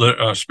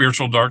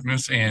 spiritual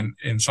darkness, and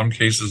in some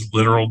cases,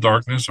 literal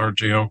darkness. Our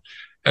jail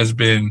has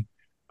been,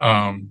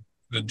 the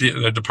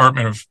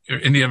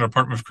Indiana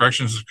Department of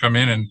Corrections has come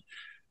in and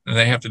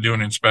they have to do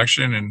an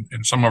inspection,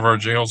 and some of our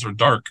jails are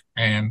dark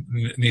and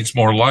it needs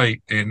more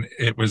light. And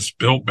it was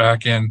built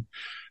back in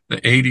the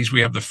 80s.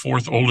 We have the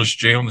 4th oldest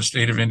jail in the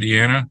state of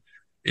Indiana.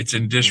 It's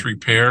in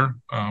disrepair.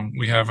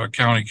 We have a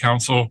county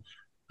council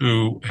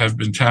who have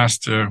been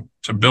tasked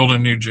to build a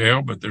new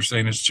jail, but they're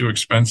saying it's too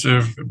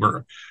expensive.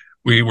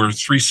 We were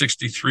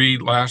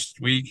 $363 last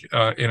week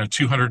in a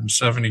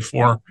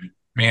 $274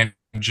 man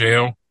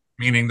jail,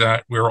 meaning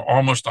that we're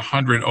almost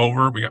 100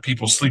 over. We got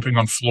people sleeping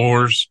on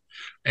floors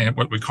and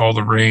what we call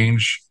the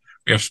range.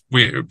 We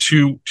have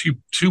two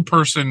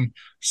person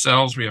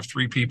cells. We have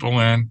 3 people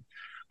in.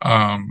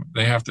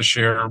 They have to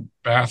share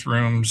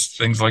bathrooms,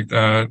 things like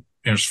that.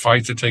 There's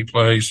fights that take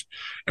place.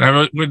 And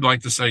I would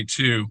like to say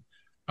too,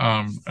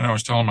 and I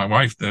was telling my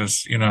wife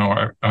this,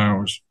 I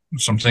was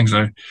some things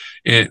the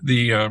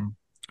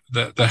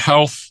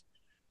health,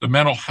 the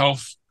mental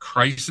health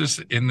crisis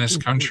in this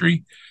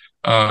country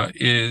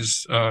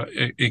is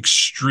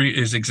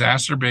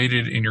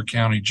exacerbated in your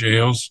county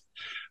jails.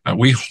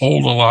 We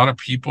hold a lot of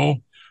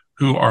people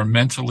who are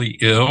mentally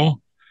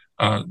ill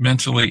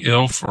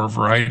for a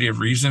variety of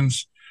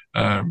reasons.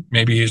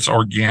 Maybe it's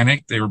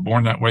organic. They were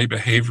born that way.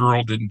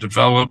 Behavioral didn't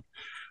develop.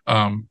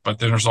 But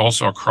then there's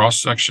also a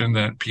cross section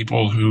that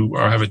people who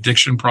have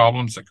addiction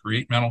problems that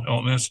create mental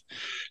illness.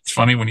 It's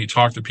funny when you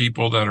talk to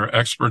people that are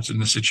experts in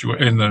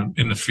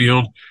the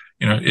field,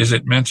 is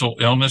it mental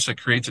illness that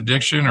creates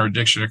addiction or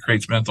addiction that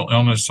creates mental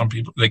illness? Some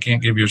people, they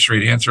can't give you a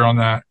straight answer on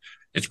that.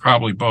 It's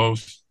probably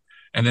both.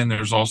 And then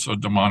there's also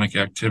demonic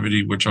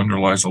activity, which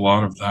underlies a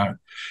lot of that.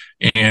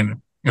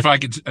 And if I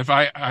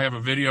have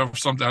a video of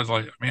something, I was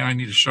like, man, I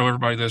need to show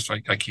everybody this. I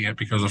can't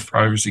because of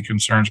privacy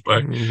concerns.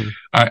 But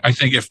I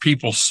think if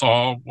people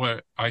saw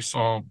what I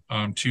saw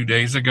 2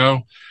 days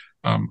ago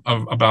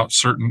about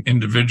certain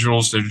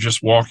individuals that are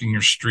just walking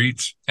your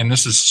streets, and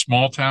this is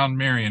small town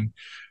Marion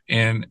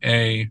in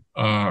a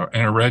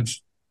red,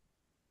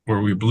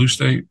 were we a blue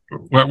state?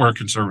 We're a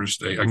conservative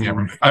state. I can't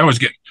remember. I always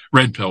get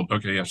red pilled.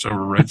 Okay, yeah, so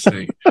we're a red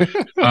state.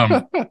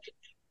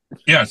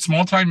 Yeah,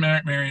 small town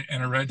Marion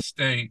in a red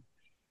state.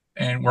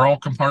 And we're all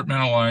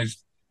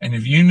compartmentalized. And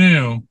if you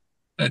knew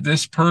that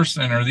this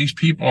person or these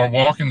people are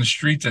walking the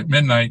streets at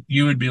midnight,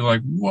 you would be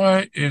like,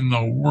 what in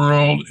the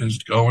world is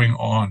going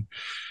on?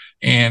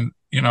 And,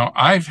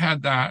 I've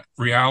had that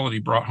reality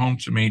brought home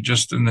to me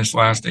just in this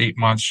last 8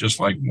 months, just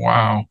like,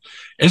 wow,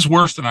 it's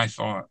worse than I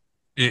thought.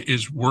 It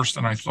is worse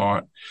than I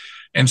thought.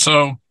 And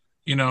so,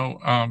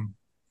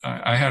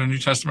 I had a New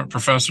Testament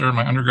professor in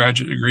my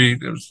undergraduate degree.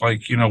 It was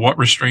like, what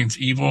restrains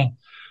evil?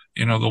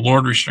 The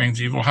Lord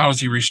restrains evil. How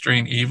does he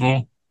restrain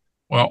evil?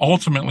 Well,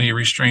 ultimately, he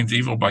restrains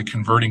evil by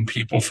converting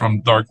people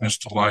from darkness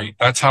to light.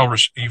 That's how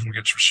evil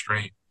gets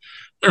restrained.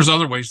 There's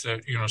other ways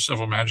that,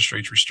 civil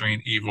magistrates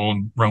restrain evil.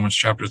 In Romans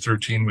chapter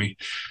 13, we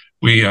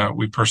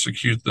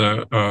persecute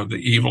the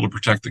evil to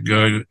protect the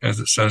good. As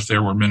it says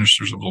there, we're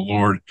ministers of the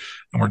Lord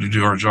and we're to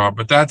do our job.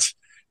 But that's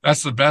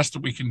the best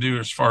that we can do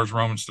as far as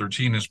Romans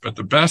 13 is. But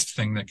the best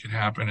thing that can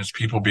happen is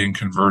people being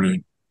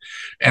converted.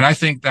 And I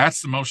think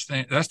that's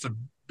the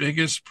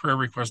biggest prayer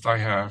request I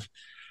have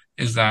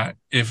is that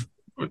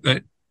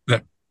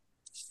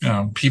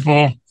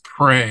people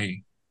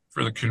pray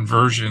for the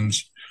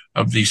conversions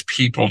of these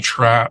people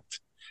trapped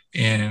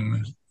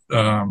in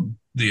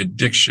the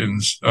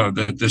addictions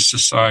that this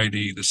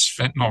society, this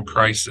fentanyl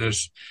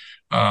crisis,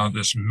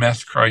 this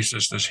meth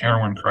crisis, this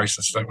heroin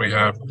crisis that we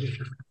have.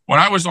 When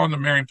I was on the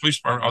Marion Police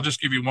Department, I'll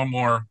just give you one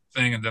more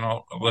thing and then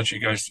I'll let you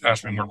guys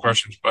ask me more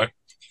questions. But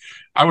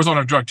I was on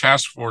a drug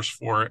task force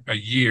for a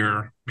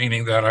year,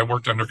 meaning that I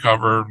worked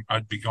undercover.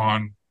 I'd be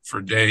gone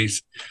for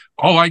days.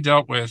 All I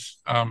dealt with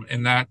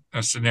in that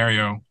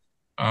scenario,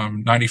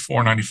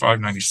 94, 95,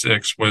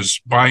 96,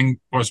 was buying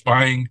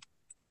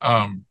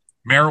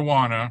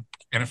marijuana.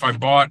 And if I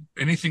bought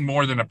anything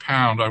more than a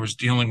pound, I was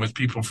dealing with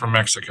people from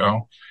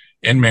Mexico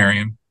in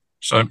Marion.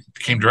 So it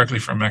came directly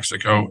from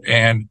Mexico.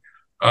 And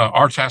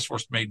our task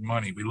force made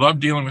money. We loved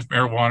dealing with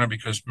marijuana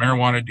because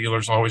marijuana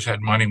dealers always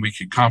had money. We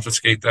could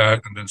confiscate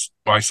that and then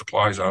buy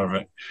supplies out of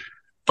it.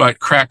 But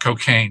crack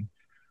cocaine.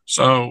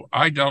 So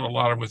I dealt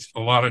with a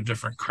lot of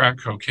different crack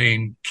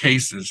cocaine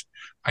cases.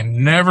 I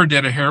never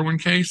did a heroin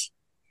case,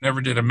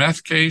 never did a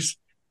meth case,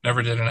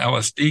 never did an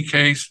LSD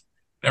case,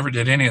 never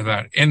did any of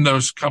that. In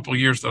those couple of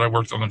years that I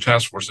worked on the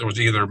task force, it was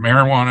either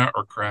marijuana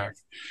or crack.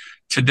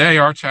 Today,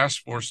 our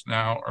task force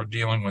now are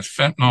dealing with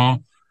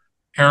fentanyl,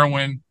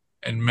 heroin,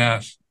 and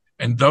meth.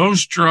 And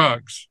those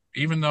drugs,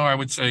 even though I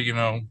would say,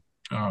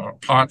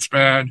 pot's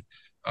bad,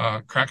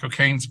 crack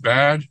cocaine's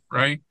bad,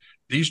 right?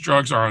 These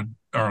drugs are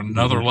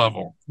another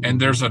level. And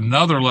there's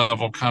another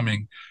level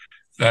coming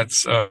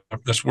that's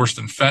worse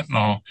than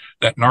fentanyl,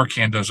 that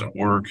Narcan doesn't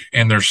work.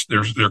 And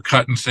they're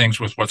cutting things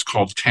with what's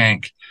called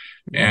tank.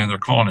 And they're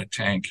calling it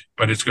tank,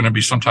 but it's going to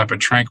be some type of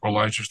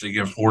tranquilizers they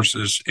give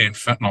horses, and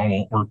fentanyl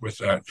won't work with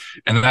that.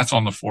 And that's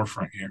on the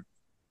forefront here.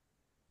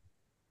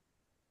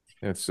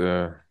 It's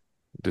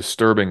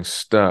disturbing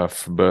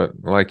stuff,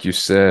 but like you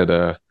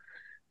said,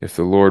 if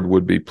the Lord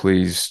would be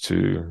pleased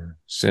to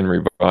send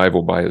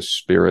revival by his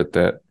Spirit,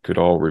 that could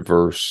all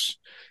reverse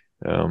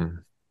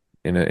in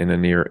a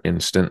near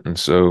instant. And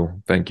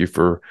so thank you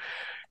for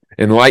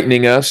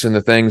enlightening us in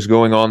the things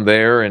going on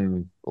there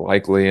and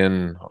likely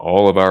in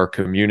all of our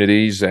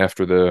communities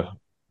after the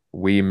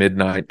wee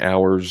midnight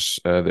hours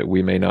that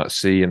we may not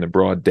see in the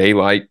broad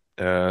daylight,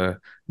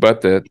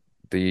 but that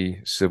the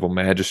civil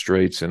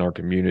magistrates in our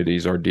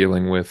communities are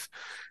dealing with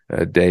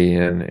day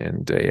in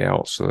and day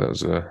out. So that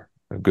was a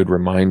a good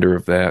reminder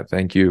of that.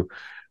 Thank you.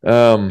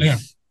 Yeah.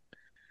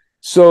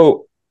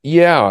 So,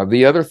 yeah,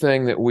 the other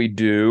thing that we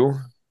do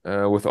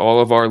with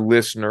all of our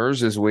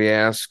listeners is we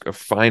ask a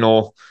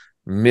final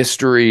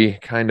mystery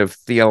kind of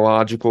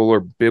theological or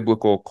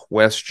biblical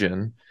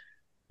question.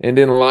 And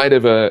in light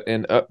of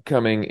an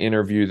upcoming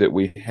interview that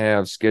we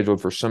have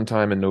scheduled for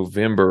sometime in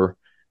November,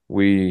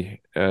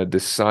 we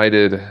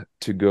decided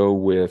to go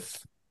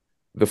with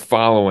the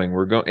following.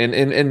 We're going,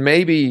 and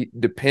maybe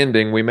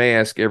depending, we may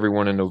ask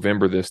everyone in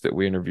November that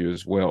we interview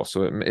as well.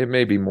 So it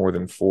may be more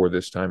than 4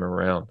 this time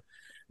around.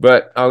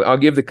 But I'll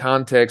give the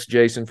context,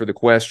 Jason, for the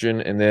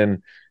question, and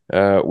then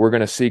we're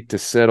going to seek to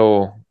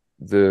settle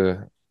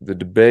the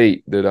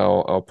debate that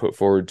I'll put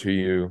forward to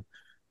you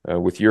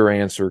with your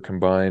answer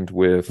combined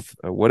with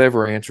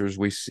whatever answers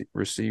we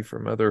receive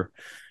from other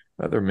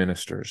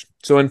ministers.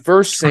 So in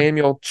 1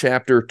 Samuel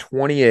chapter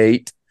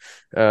 28,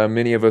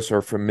 many of us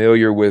are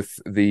familiar with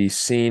the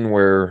scene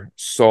where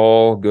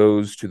Saul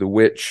goes to the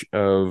witch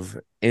of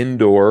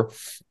Endor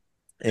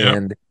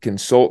and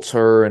consults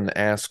her and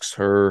asks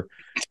her,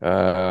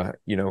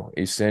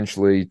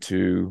 essentially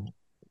to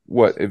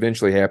what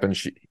eventually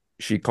happens.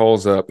 She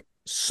calls up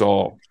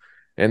Saul,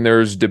 and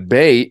there's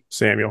debate.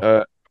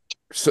 Samuel.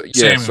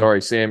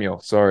 Samuel.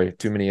 Sorry,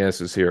 too many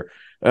S's here.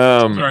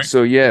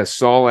 So yes,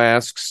 Saul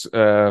asks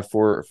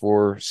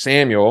for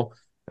Samuel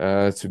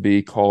to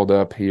be called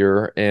up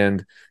here,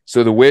 and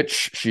so the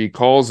witch, she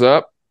calls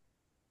up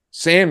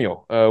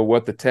Samuel,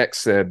 what the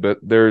text said, but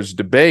there's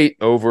debate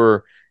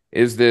over,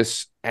 is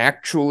this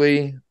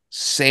actually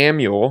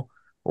Samuel,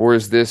 or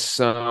is this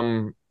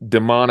some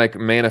demonic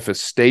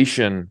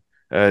manifestation,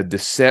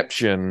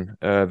 deception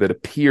that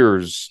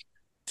appears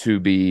to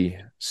be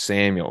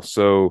Samuel?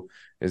 So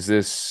is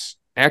this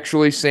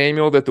actually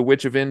Samuel that the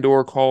witch of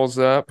Endor calls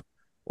up,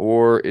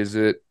 or is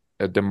it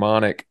a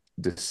demonic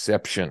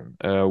deception?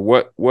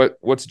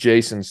 What's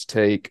Jason's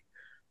take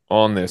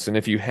on this? And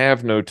if you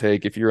have no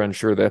take, if you're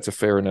unsure, that's a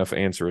fair enough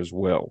answer as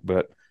well.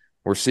 But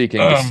we're seeking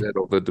to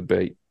settle the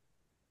debate.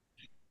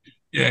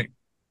 Yeah,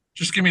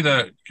 just give me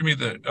the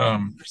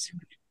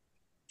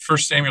 1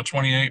 Samuel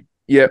 28.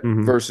 Yep,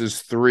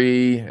 verses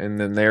 3, and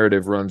the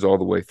narrative runs all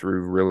the way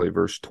through really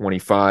verse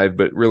 25,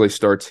 but really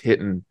starts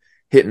hitting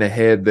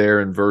ahead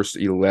there in verse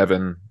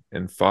 11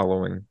 and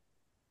following.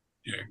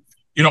 Yeah,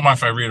 you don't mind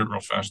if I read it real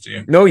fast, do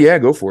you? No, yeah,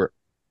 go for it.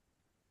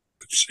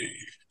 Let's see.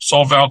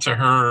 Saul vowed to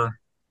her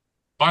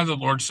by the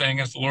Lord, saying,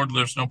 "As the Lord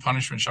lives, no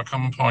punishment shall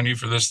come upon you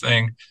for this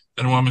thing."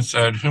 Then the woman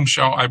said, "Whom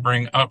shall I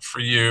bring up for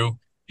you?"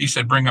 He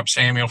said, "Bring up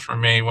Samuel for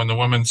me." When the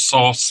woman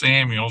saw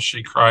Samuel,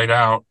 she cried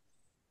out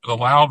with a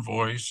loud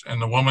voice,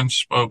 and the woman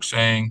spoke,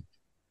 saying,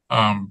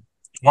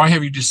 "Why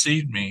have you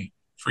deceived me?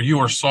 For you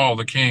are Saul."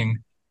 The king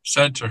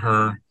said to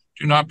her,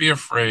 "Do not be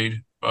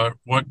afraid, but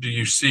what do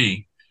you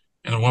see?"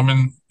 And the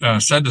woman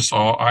said to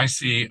Saul, "I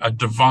see a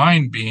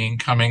divine being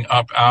coming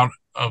up out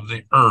of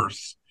the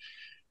earth."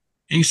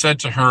 He said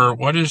to her,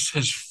 "What is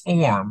his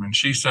form?" And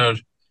she said,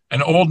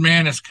 "An old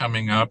man is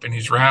coming up, and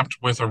he's wrapped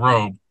with a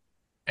robe."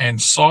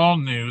 And Saul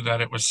knew that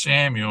it was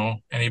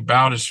Samuel, and he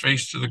bowed his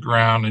face to the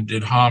ground and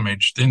did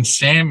homage. Then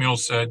Samuel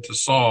said to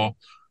Saul,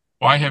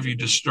 "Why have you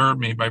disturbed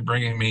me by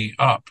bringing me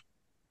up?"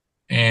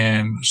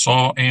 And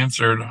Saul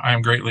answered, "I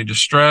am greatly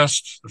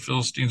distressed. The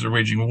Philistines are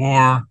waging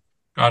war.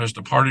 God has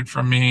departed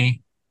from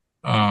me."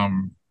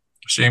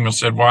 Samuel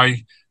said,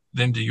 "Why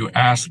then do you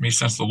ask me,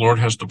 since the Lord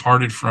has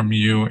departed from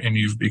you and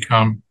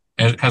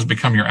has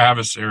become your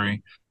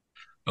adversary?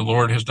 The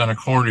Lord has done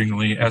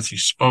accordingly as he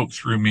spoke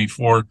through me,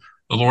 for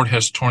the Lord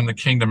has torn the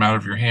kingdom out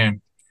of your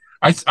hand."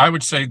 I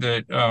would say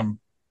that and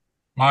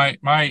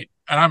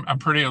I'm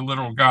pretty a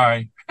little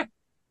guy.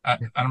 I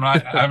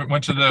haven't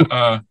went to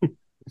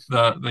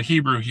the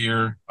Hebrew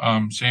here.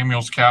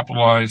 Samuel's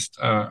capitalized.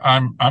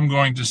 I'm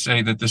going to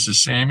say that this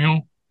is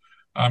Samuel.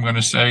 I'm going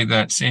to say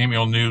that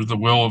Samuel knew the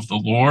will of the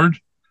Lord.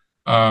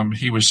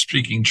 He was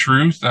speaking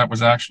truth. That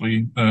was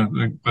actually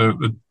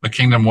the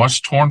kingdom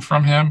was torn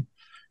from him,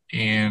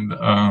 and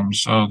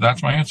so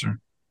that's my answer.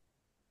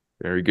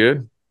 Very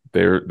good.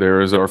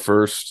 There is our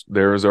first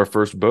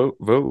vote.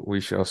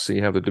 We shall see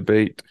how the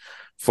debate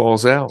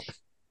falls out.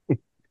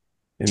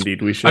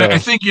 Indeed, we shall. I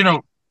think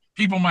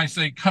people might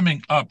say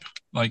coming up,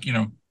 like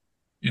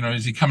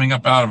is he coming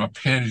up out of a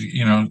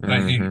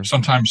pit?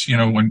 Sometimes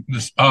when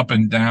this up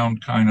and down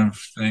kind of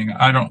thing,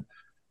 I'm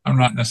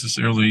not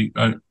necessarily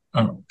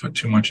put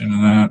too much into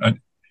that.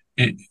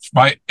 It's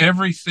by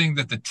everything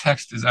that the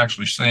text is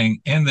actually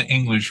saying in the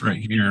English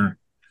right here,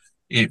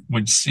 it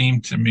would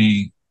seem to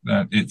me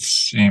that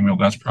it's Samuel.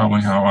 That's probably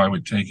how I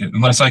would take it,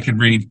 unless I could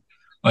read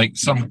like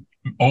some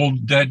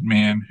old dead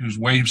man who's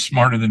way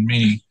smarter than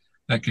me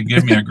that could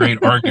give me a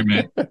great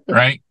argument,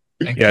 right?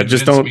 And yeah,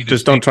 just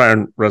don't try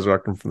and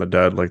resurrect him from the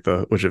dead like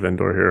the witch of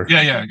Endor here.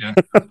 Yeah.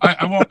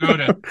 I won't go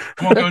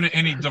to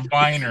any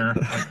diviner,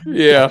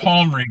 like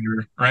palm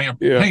reader, right?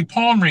 Hey,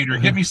 palm reader,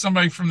 get me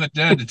somebody from the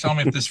dead to tell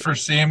me if this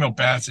First Samuel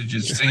passage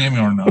is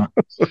Samuel or not.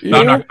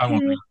 No, I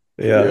won't.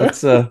 Yeah,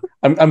 that's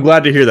I'm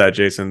glad to hear that,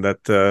 Jason.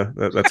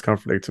 That's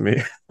comforting to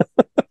me.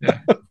 Yeah,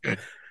 good.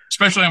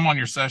 Especially I'm on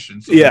your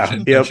session. So Yeah.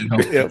 that should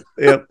help.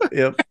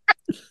 Yep.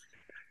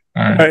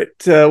 All right.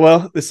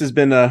 Well, this has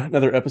been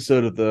another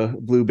episode of the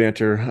Blue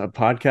Banter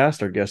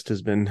podcast. Our guest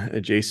has been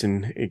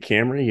Jason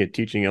Camery, a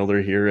teaching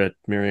elder here at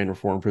Marion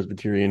Reformed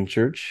Presbyterian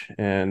Church.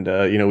 And,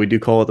 we do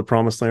call it the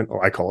Promised Land.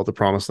 I call it the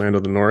Promised Land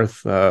of the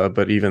North.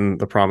 But even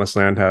the Promised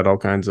Land had all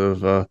kinds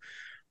of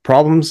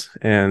problems.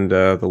 And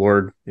the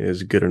Lord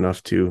is good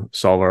enough to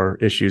solve our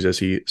issues as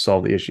he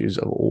solved the issues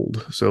of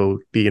old. So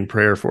be in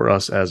prayer for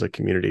us as a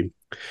community.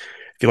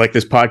 If you like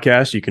this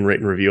podcast, you can rate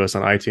and review us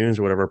on iTunes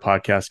or whatever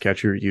podcast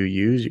catcher you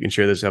use. You can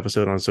share this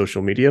episode on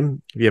social media.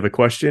 If you have a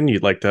question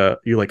you'd like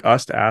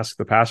us to ask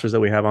the pastors that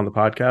we have on the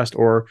podcast,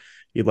 or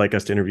you'd like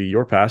us to interview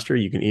your pastor,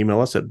 you can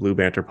email us at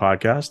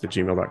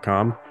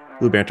bluebanterpodcast@gmail.com,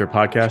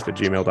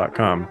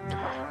 bluebanterpodcast@gmail.com.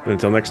 And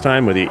until next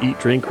time, whether you eat,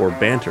 drink, or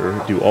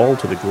banter, do all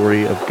to the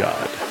glory of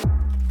God.